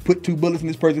then you put 2 bullets in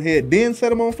this person's head, then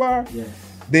set them on fire,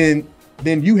 then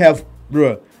you have,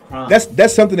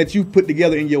 that's something that you put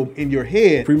together in your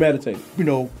head, premeditated,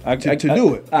 to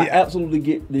do it. I absolutely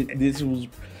get that this was,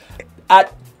 I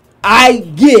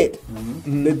get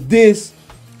that this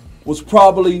was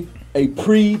probably a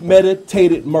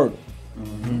premeditated murder.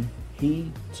 He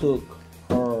took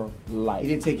her life. He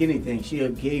didn't take anything. She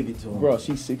gave it to him. Bro,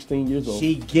 she's 16 years old.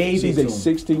 She gave it to him. She's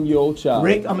a 16-year-old child.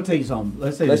 Rick, I'm gonna tell you something.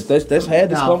 Let's have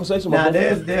this conversation. Now,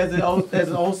 there's an old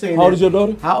saying. How old is your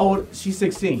daughter? How old? She's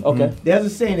 16. Okay. There's a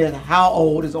saying that how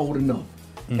old is old enough.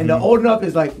 And the old enough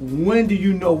is like, when do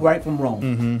you know right from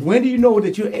wrong? When do you know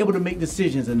that you're able to make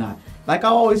decisions or not? Like I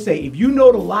always say, if you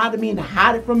know to lie to me and to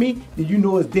hide it from me, then you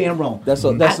know it's damn wrong. That's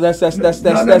no. Because Let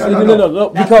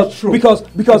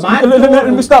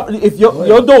me stop. If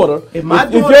your daughter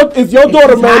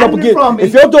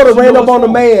ran up on a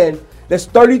man that's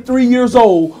 33 years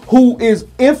old who is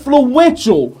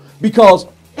influential because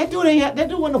that dude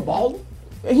wasn't a baller.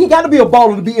 He got to be a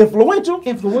baller to be influential.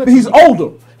 But he's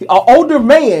older. An older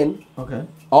man. Okay.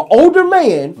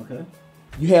 Okay.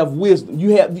 You have wisdom.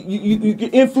 You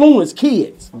influence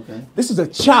kids. Okay. This is a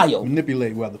child.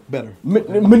 Manipulate better.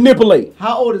 Manipulate.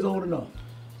 How old is old enough?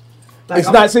 It's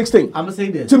not 16. I'm gonna say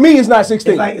this. To me, it's not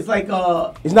 16. It's like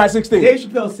it's not 16. Dave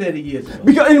Chappelle said it years ago.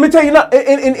 Because and let me tell you,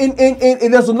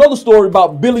 and there's another story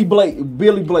about Billy Blaze,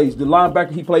 the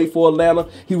linebacker he played for Atlanta.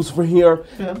 He was from here,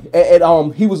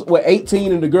 and he was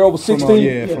 18, and the girl was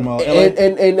 16. From LA.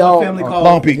 And family called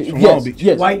Long Beach. From Long Beach.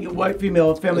 Yes. White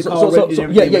female family So- called. so-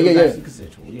 yeah.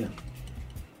 Consensual. Yeah.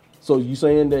 So you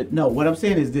saying that? No, what I'm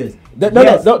saying is this.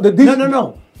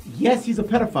 No. Yes, he's a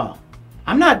pedophile.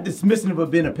 I'm not dismissing him for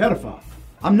being a pedophile.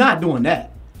 I'm not doing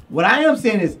that. What I am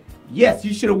saying is, yes,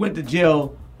 you should have went to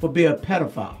jail for being a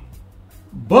pedophile.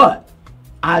 But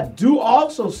I do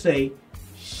also say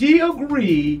she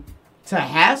agreed to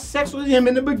have sex with him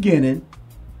in the beginning,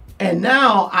 and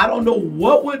now I don't know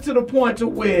what went to the point to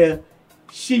where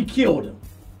she killed him.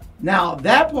 Now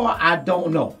that part I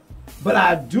don't know. But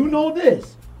I do know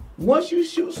this. Once you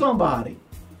shoot somebody,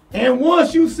 and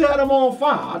once you set them on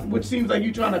fire, which seems like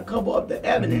you're trying to cover up the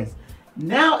evidence,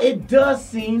 now it does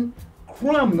seem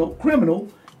criminal,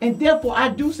 and therefore I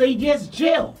do say yes,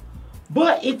 jail.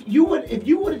 But if you would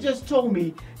have just told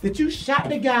me that you shot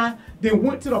the guy, then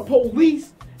went to the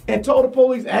police and told the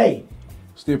police, hey.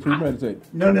 Still premeditated.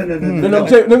 No.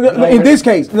 In this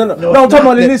case, I'm talking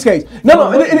about in this case.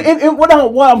 And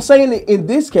what I'm saying in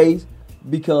this case,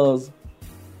 because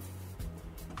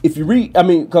if you read,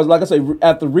 because like I say,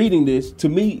 after reading this, to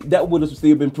me, that would have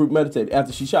still been premeditated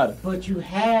after she shot him. But what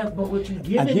you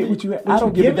give I get what you have. I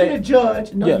don't give a damn. The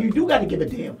judge, you do got to give a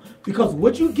damn. Because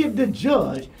what you give the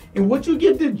judge and what you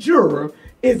give the juror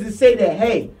is to say that,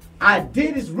 hey, I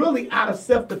did this really out of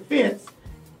self-defense.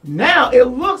 Now it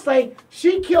looks like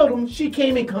she killed him. She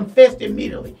came and confessed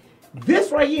immediately.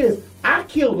 This right here is, I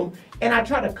killed him, and I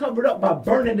tried to cover it up by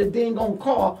burning the dang on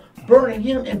car, burning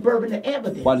him, and burning the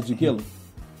evidence. Why did you kill him?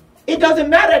 It doesn't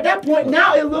matter at that point.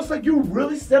 Now it looks like you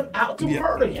really stepped out to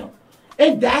murder him.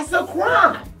 And that's a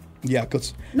crime. Yeah,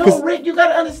 because... No, Rick, you got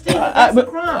to understand that's a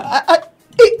crime.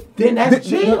 Then that's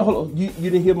jail. Hold on. You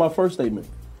didn't hear my first statement.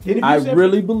 I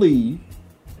really believe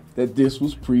that this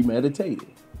was premeditated.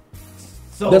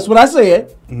 So that's what I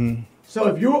said. Mm-hmm. So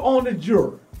if you're on the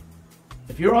jury,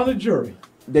 they're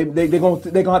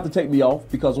gonna have to take me off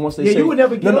because once they say you would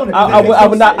never get on it. I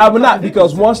would not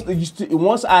because once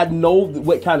I know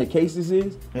what kind of case this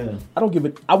is, I don't give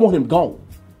it. I want him gone.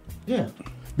 Yeah,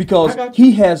 because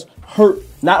he has hurt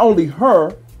not only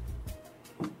her.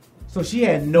 So she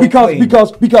had no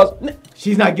because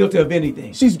she's not guilty of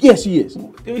anything. She is.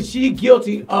 Is she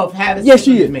guilty of having sex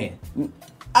with this man?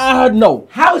 No.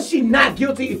 How is she not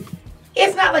guilty?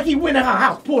 It's not like he went in her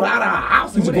house, pulled her out of her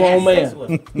house. He's a grown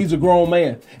man. He's a grown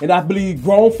man. And I believe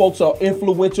grown folks are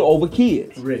influential over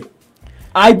kids. Rick.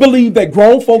 I believe that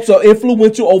grown folks are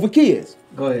influential over kids.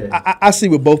 Go ahead. I see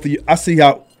what both of you, I see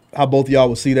how both of y'all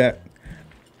would see that.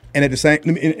 And at the same,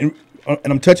 and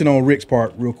I'm touching on Rick's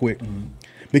part real quick. Mm-hmm.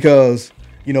 Because,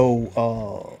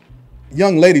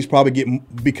 young ladies probably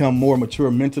become more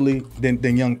mature mentally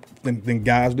than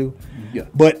guys do. Yeah.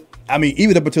 But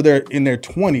even up until they're in their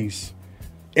 20s,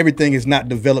 everything is not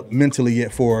developed mentally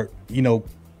yet for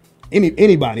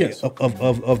anybody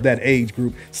of that age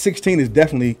group. 16 is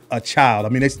definitely a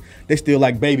child. They still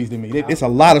like babies to me. It's a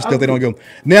lot of stuff they don't go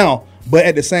now. But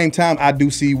at the same time, I do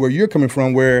see where you're coming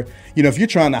from. Where if you're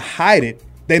trying to hide it,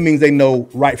 that means they know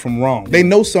right from wrong. They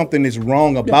know something is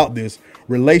wrong about this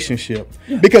relationship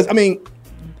because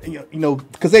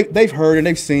because they've heard and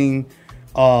they've seen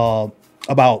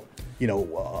about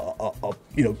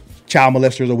child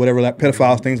molesters or whatever, like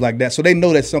pedophiles, things like that. So they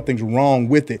know that something's wrong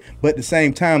with it. But at the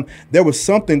same time, there was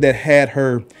something that had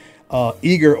her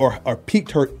eager or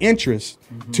piqued her interest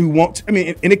to want. And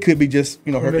it could be just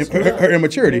her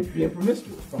immaturity.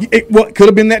 It could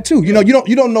have been that too.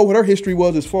 You don't know what her history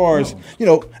was as far as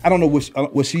I don't know was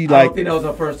she like. I don't think that was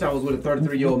her first time was with a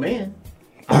 33-year-old man.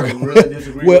 I really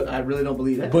disagree. I really don't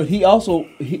believe that. But he also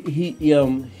he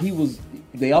was.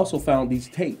 They also found these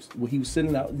tapes where he was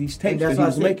sending out these tapes that he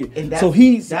was making. That's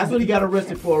what he got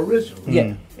arrested for originally.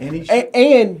 Yeah,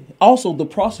 and also the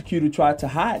prosecutor tried to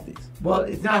hide this. Well,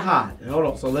 it's not hide. Hold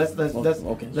on. So let's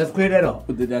clear that up.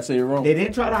 But did I say it wrong? They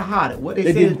didn't try to hide it. What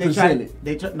they said is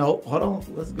they tried. No, hold on.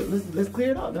 Let's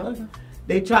clear it up. No.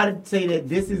 They try to say that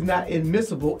this is not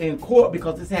admissible in court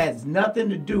because this has nothing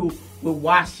to do with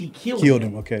why she killed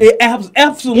him. Okay. It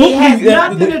absolutely has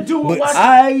nothing to do with why.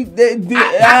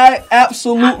 I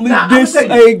absolutely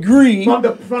disagree. From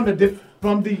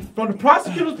the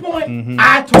prosecutor's point, mm-hmm.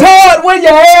 Todd, where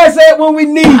your ass at when we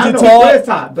need you, Todd?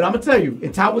 Todd? But I'm gonna tell you,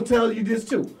 and Todd will tell you this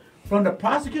too. From the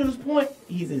prosecutor's point,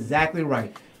 he's exactly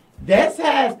right.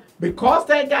 Because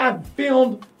that guy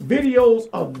filmed videos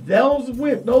of those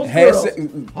girls.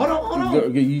 Hold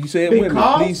on. You said women.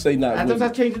 Please say not women. I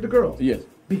changed it to girls. Yes.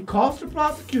 because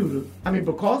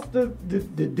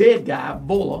the dead guy,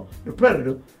 Bola, the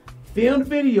predator, filmed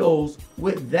videos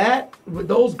with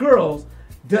those girls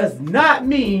does not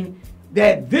mean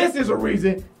that this is a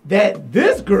reason that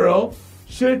this girl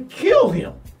should kill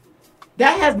him.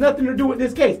 That has nothing to do with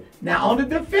this case. Now, on the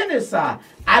defendant's side,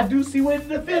 I do see what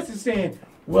the defense is saying.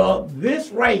 Well, this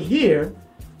right here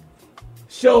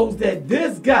shows that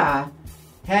this guy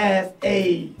has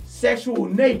a sexual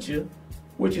nature,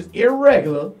 which is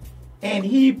irregular, and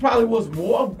he probably was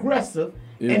more aggressive.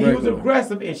 Irregular. And he was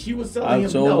aggressive, and she was telling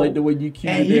him no. Like the way you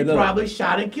cued and he that probably up.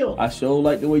 shot and killed him. I sure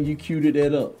like the way you cued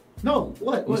that up. No,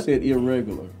 what? You said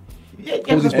irregular.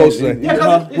 What's he supposed to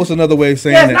say? What's another way of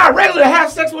saying that? It's not regular to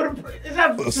have sex with a. It's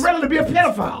not regular to be a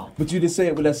pedophile. But you didn't say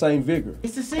it with that same vigor.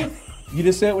 It's the same. You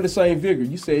didn't say it with the same vigor.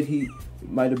 You said he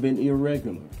might have been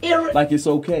irregular. Like it's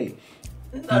okay.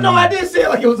 No, I didn't say it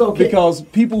like it was okay. Because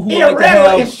people who irregular like to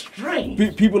have is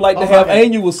strange. People like to have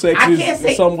annual sex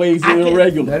in some ways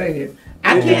irregular. That ain't it.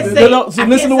 I can't say. So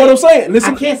listen to what I'm saying.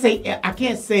 Listen. I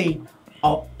can't say.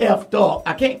 F dog.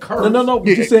 I can't curse. No.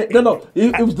 But you said no.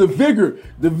 It was the vigor.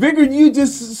 The vigor you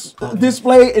just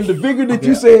displayed, and the vigor that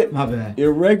you said. My bad.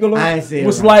 Irregular. I ain't say it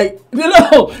was right.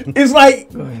 like It's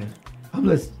like. Go ahead. I'm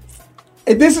listening.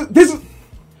 And this is.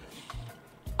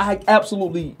 I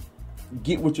absolutely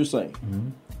get what you're saying. Mm-hmm.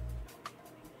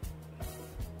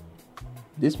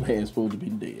 This man's supposed to be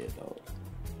dead, dog.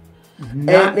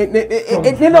 And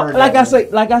like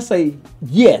I say,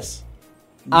 yes.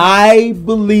 I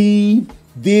believe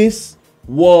this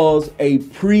was a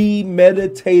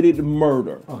premeditated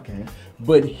murder. Okay.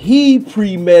 But he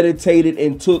premeditated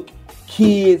and took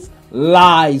kids'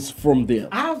 lives from them.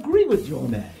 I agree with you on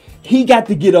that. He got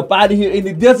to get up out of here, and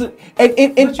it doesn't.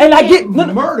 And I get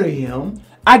murder him.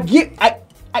 I get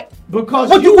because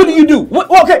what do you do?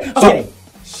 Okay.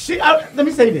 Let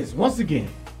me say this once again.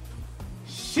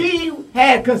 She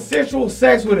had consensual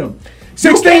sex with him.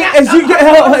 16 and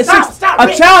stop, a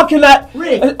Rick. child cannot.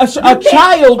 Rick, a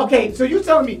child. Okay, so you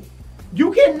telling me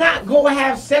you cannot go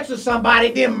have sex with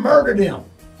somebody then murder them?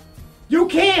 You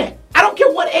can't. I don't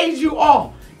care what age you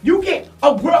are. You can't.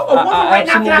 A woman right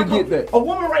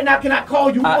now cannot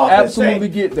call you up and say,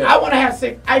 get that. I want to have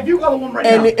sex. If you call a woman right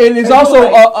now, and it's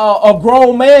also a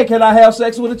grown man cannot have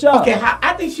sex with a child. Okay,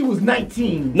 I think she was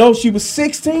 19. No, she was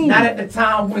 16. Not at the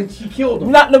time when she killed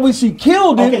him. Not when she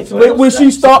killed him. Okay, so but when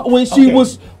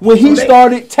he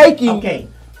started taking,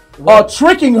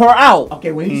 tricking her out.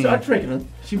 Okay, when he started tricking her,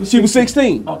 she was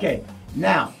 16. Okay,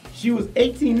 now she was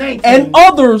 18, 19. And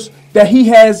others that he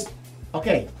has.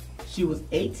 Okay. She was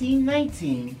 18,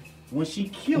 19 when she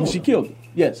killed him.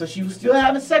 Yes. So she was still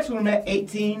having sex with him at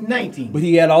 18, 19. But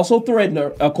he had also threatened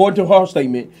her. According to her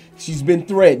statement, she's been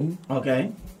threatened.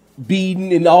 Okay.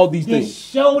 Beaten and all these things.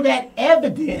 Show that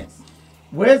evidence.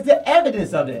 Where's the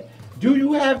evidence of that? Do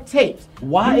you have tapes?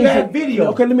 Why do you have video?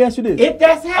 Okay, let me ask you this. If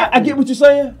that's happening. I get what you're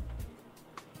saying.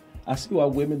 I see why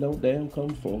women don't damn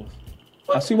come forward.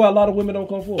 I see why a lot of women don't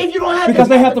come forward. If you don't have because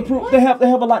they have to prove. They have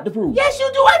a lot to prove. Yes,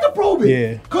 you do have to prove it.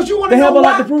 Yeah. Because you want to know why. They have a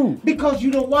lot to prove. Because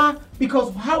you know why?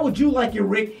 Because how would you like it,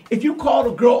 Rick, if you called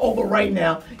a girl over right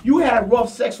now, you had rough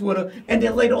sex with her, and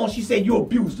then later on she said you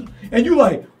abused her, and you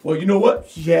like, well, you know what?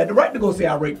 She had the right to go say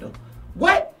I raped her.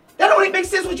 What? That don't even make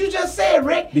sense what you just said,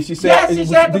 Rick. Did she say? Yes,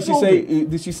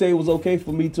 Did she say it was okay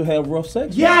for me to have rough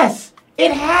sex? Yes,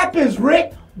 it happens,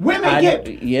 Rick. Women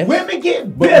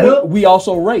get bitter. But we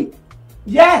also rape.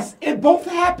 Yes, it both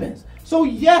happens. So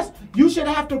yes, you should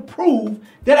have to prove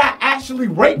that I actually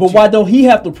raped you. But why don't he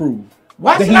have to prove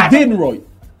that he didn't rape?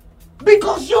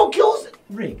 Because you accused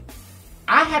Rick.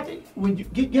 I have to.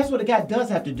 Guess what the guy does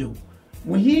have to do?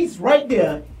 When he's right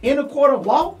there in a court of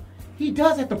law, he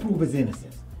does have to prove his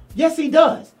innocence. Yes, he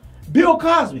does. Bill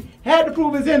Cosby had to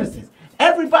prove his innocence.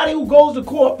 Everybody who goes to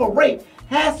court for rape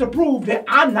has to prove that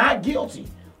I'm not guilty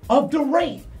of the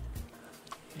rape.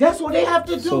 That's what they have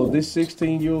to do. So this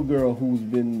 16-year-old girl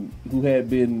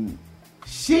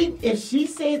if she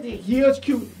said that he was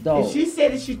cute, if she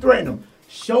said that she threatened him,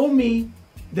 show me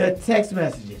the text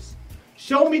messages.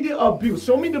 Show me the abuse.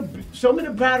 Show me the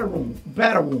battle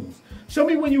wounds. Show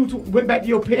me when you went back to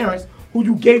your parents who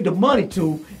you gave the money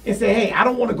to and say, hey, I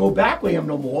don't want to go back with him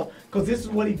no more because this is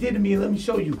what he did to me. Let me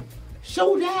show you.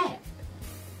 Show that.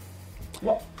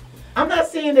 Well, I'm not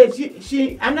saying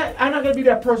that I'm not gonna be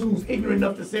that person who's ignorant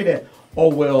enough to say that, oh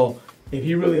well, if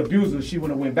he really abused her, she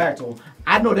wouldn't have went back to him.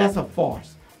 I know that's a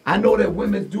farce. I know that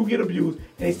women do get abused and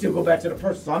they still go back to the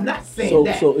person. So I'm not saying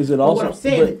that. So is it also? But what I'm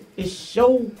saying is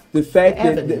show the fact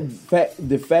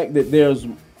that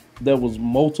there was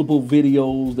multiple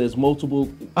videos. There's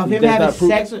multiple of him having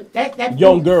sex with that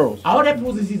young girls. All that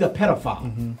proves is he's a pedophile.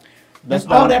 Mm-hmm. That's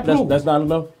all that proves. That's not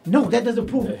enough. No, that doesn't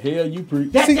prove. The hell you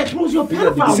preach. That proves you're a Get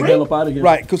the pedophile, hell up out of here.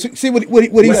 Right, because see what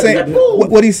he's saying.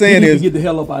 What he's saying is get the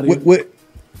hell up out of here.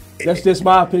 That's just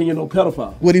my opinion on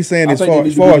pedophile. What he's saying as far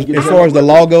as the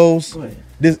law goes,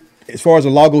 as far as the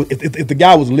law goes, if the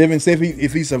guy was living, say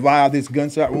if he survived his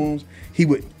gunshot wounds, he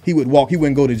would walk. He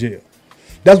wouldn't go to jail.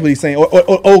 That's what he's saying. Or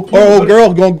old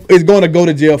girl is going to go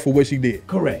to jail for what she did.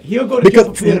 Correct. He'll go to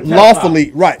jail for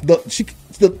lawfully, right?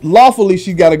 Lawfully,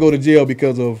 she got to go to jail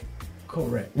because of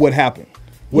what happened.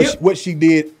 What she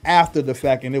did after the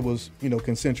fact, and it was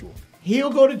consensual. He'll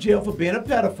go to jail for being a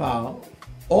pedophile,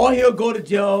 or he'll go to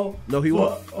jail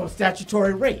for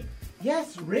statutory rape.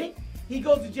 Yes, Rick. He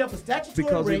goes to jail for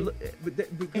statutory rape,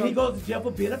 and he goes to jail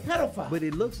for being a pedophile. But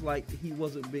it looks like he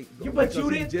wasn't big. But you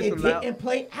didn't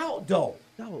play out though.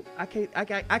 No, I can't.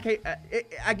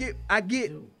 I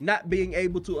get not being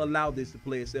able to allow this to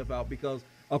play itself out because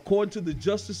according to the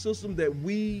justice system that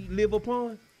we live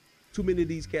upon, too many of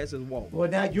these cats has walked. Well,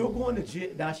 now you're going to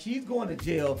jail. Now she's going to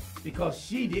jail because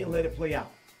she didn't let it play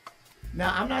out.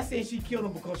 Now I'm not saying she killed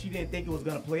him because she didn't think it was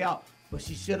going to play out, but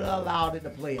she should have allowed it to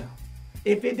play out.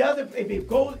 If he goes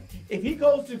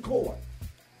to court,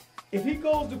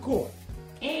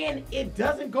 and it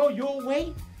doesn't go your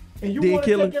way, and you want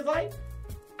to take his life,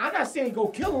 I'm not saying go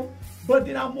kill him, but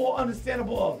then I'm more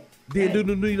understandable of. Then do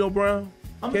the Nino Brown,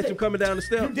 catch him coming down the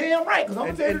steps. You damn right, because I'm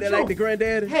gonna tell you the truth. Like the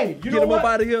granddaddy. Hey, you get know him up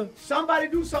out of here. Somebody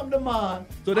do something to mine.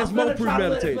 So that's more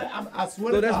premeditated. I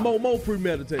swear to God. So that's more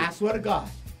premeditated. I swear to God,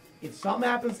 if something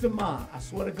happens to mine, I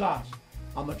swear to gosh,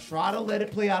 I'm gonna try to let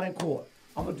it play out in court.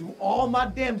 I'm going to do all my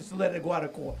damnedest to let it go out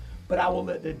of court. But I will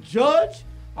let the judge,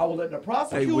 I will let the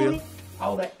prosecutor, I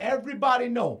will let everybody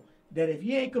know that if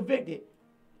he ain't convicted,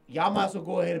 y'all might as well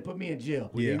go ahead and put me in jail.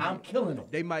 Yeah. I'm killing him.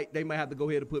 They might have to go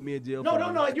ahead and put me in jail. No. You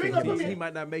ain't going to put me in. He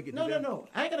might not make it. No.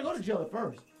 I ain't going to go to jail at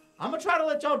first. I'm going to try to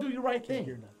let y'all do the right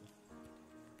thing.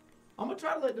 I'm going to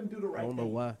try to let them do the right thing. I don't know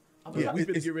why. We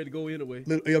finna get ready to go anyway.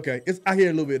 Okay. I hear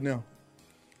a little bit now.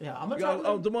 Yeah, I'm gonna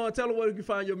try. Damon, tell them where you can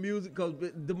find your music, because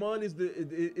Damon is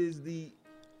the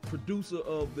producer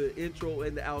of the intro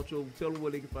and the outro. Tell them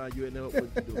where they can find you and help what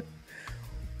you do.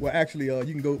 Well, actually,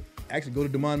 you can go to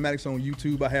Damon Maddox on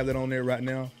YouTube. I have that on there right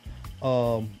now.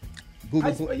 Google.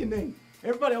 I spell your name.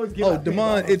 Everybody always get.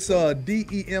 Damon. It's DEMOND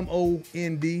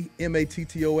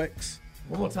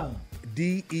One more time.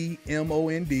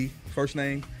 DEMOND. First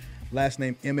name, last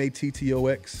name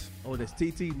MATTOX. Oh, that's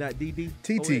TT, not DD?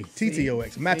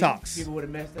 TTOX. Mattox. People would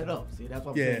have messed that up. See, that's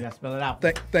what I'm saying. I spell it out.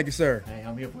 Thank you, sir. Hey,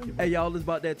 I'm here for you. Hey, y'all, it's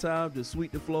about that time to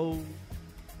sweep the floors,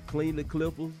 clean the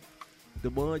clippers.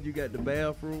 Damon, you got the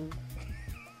bathroom.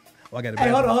 I got the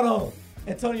bathroom. Hey, hold on.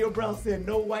 Antonio Brown said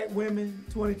no white women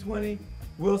 2020.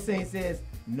 Will Saint says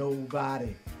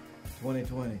nobody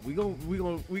 2020. We gonna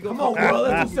come on, bro.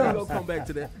 Let's do something. We gonna come back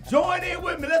to that. Join in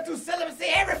with me. Let's do celibacy,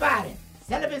 everybody.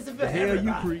 Celibacy for everybody. The hell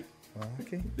you creep.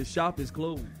 Okay. The shop is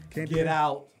closed. Can't get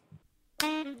out.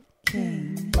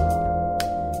 King,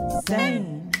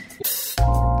 sane,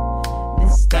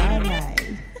 Miss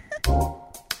Starlight.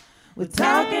 We're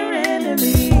talking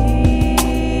enemies,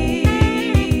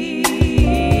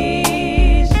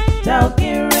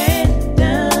 talking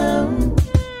random.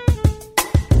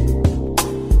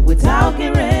 We're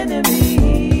talking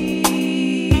enemies,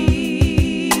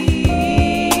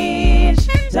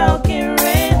 talking random.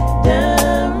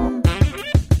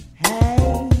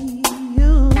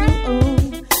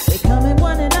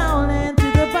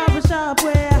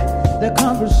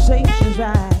 Conversations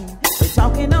right. We're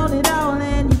talking on it all,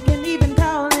 and you can even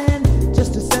call in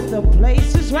just to set the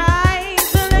places right.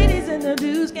 The ladies and the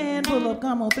dudes can pull up,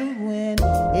 come on through, and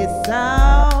it's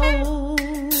all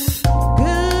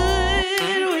good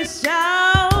with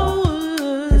y'all.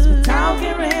 'Cause we're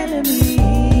talking enemies,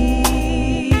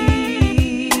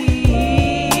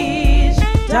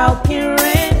 talking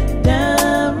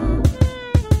random.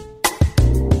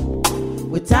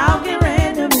 We're talking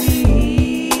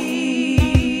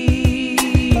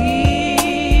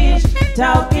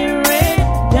talking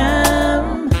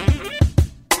random.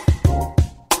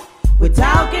 We're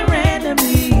talking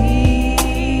randomly.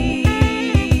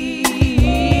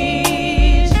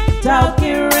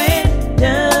 Talking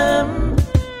random.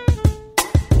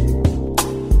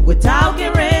 We're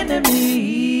talking randomly.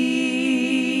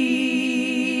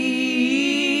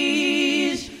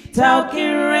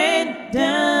 Talking random.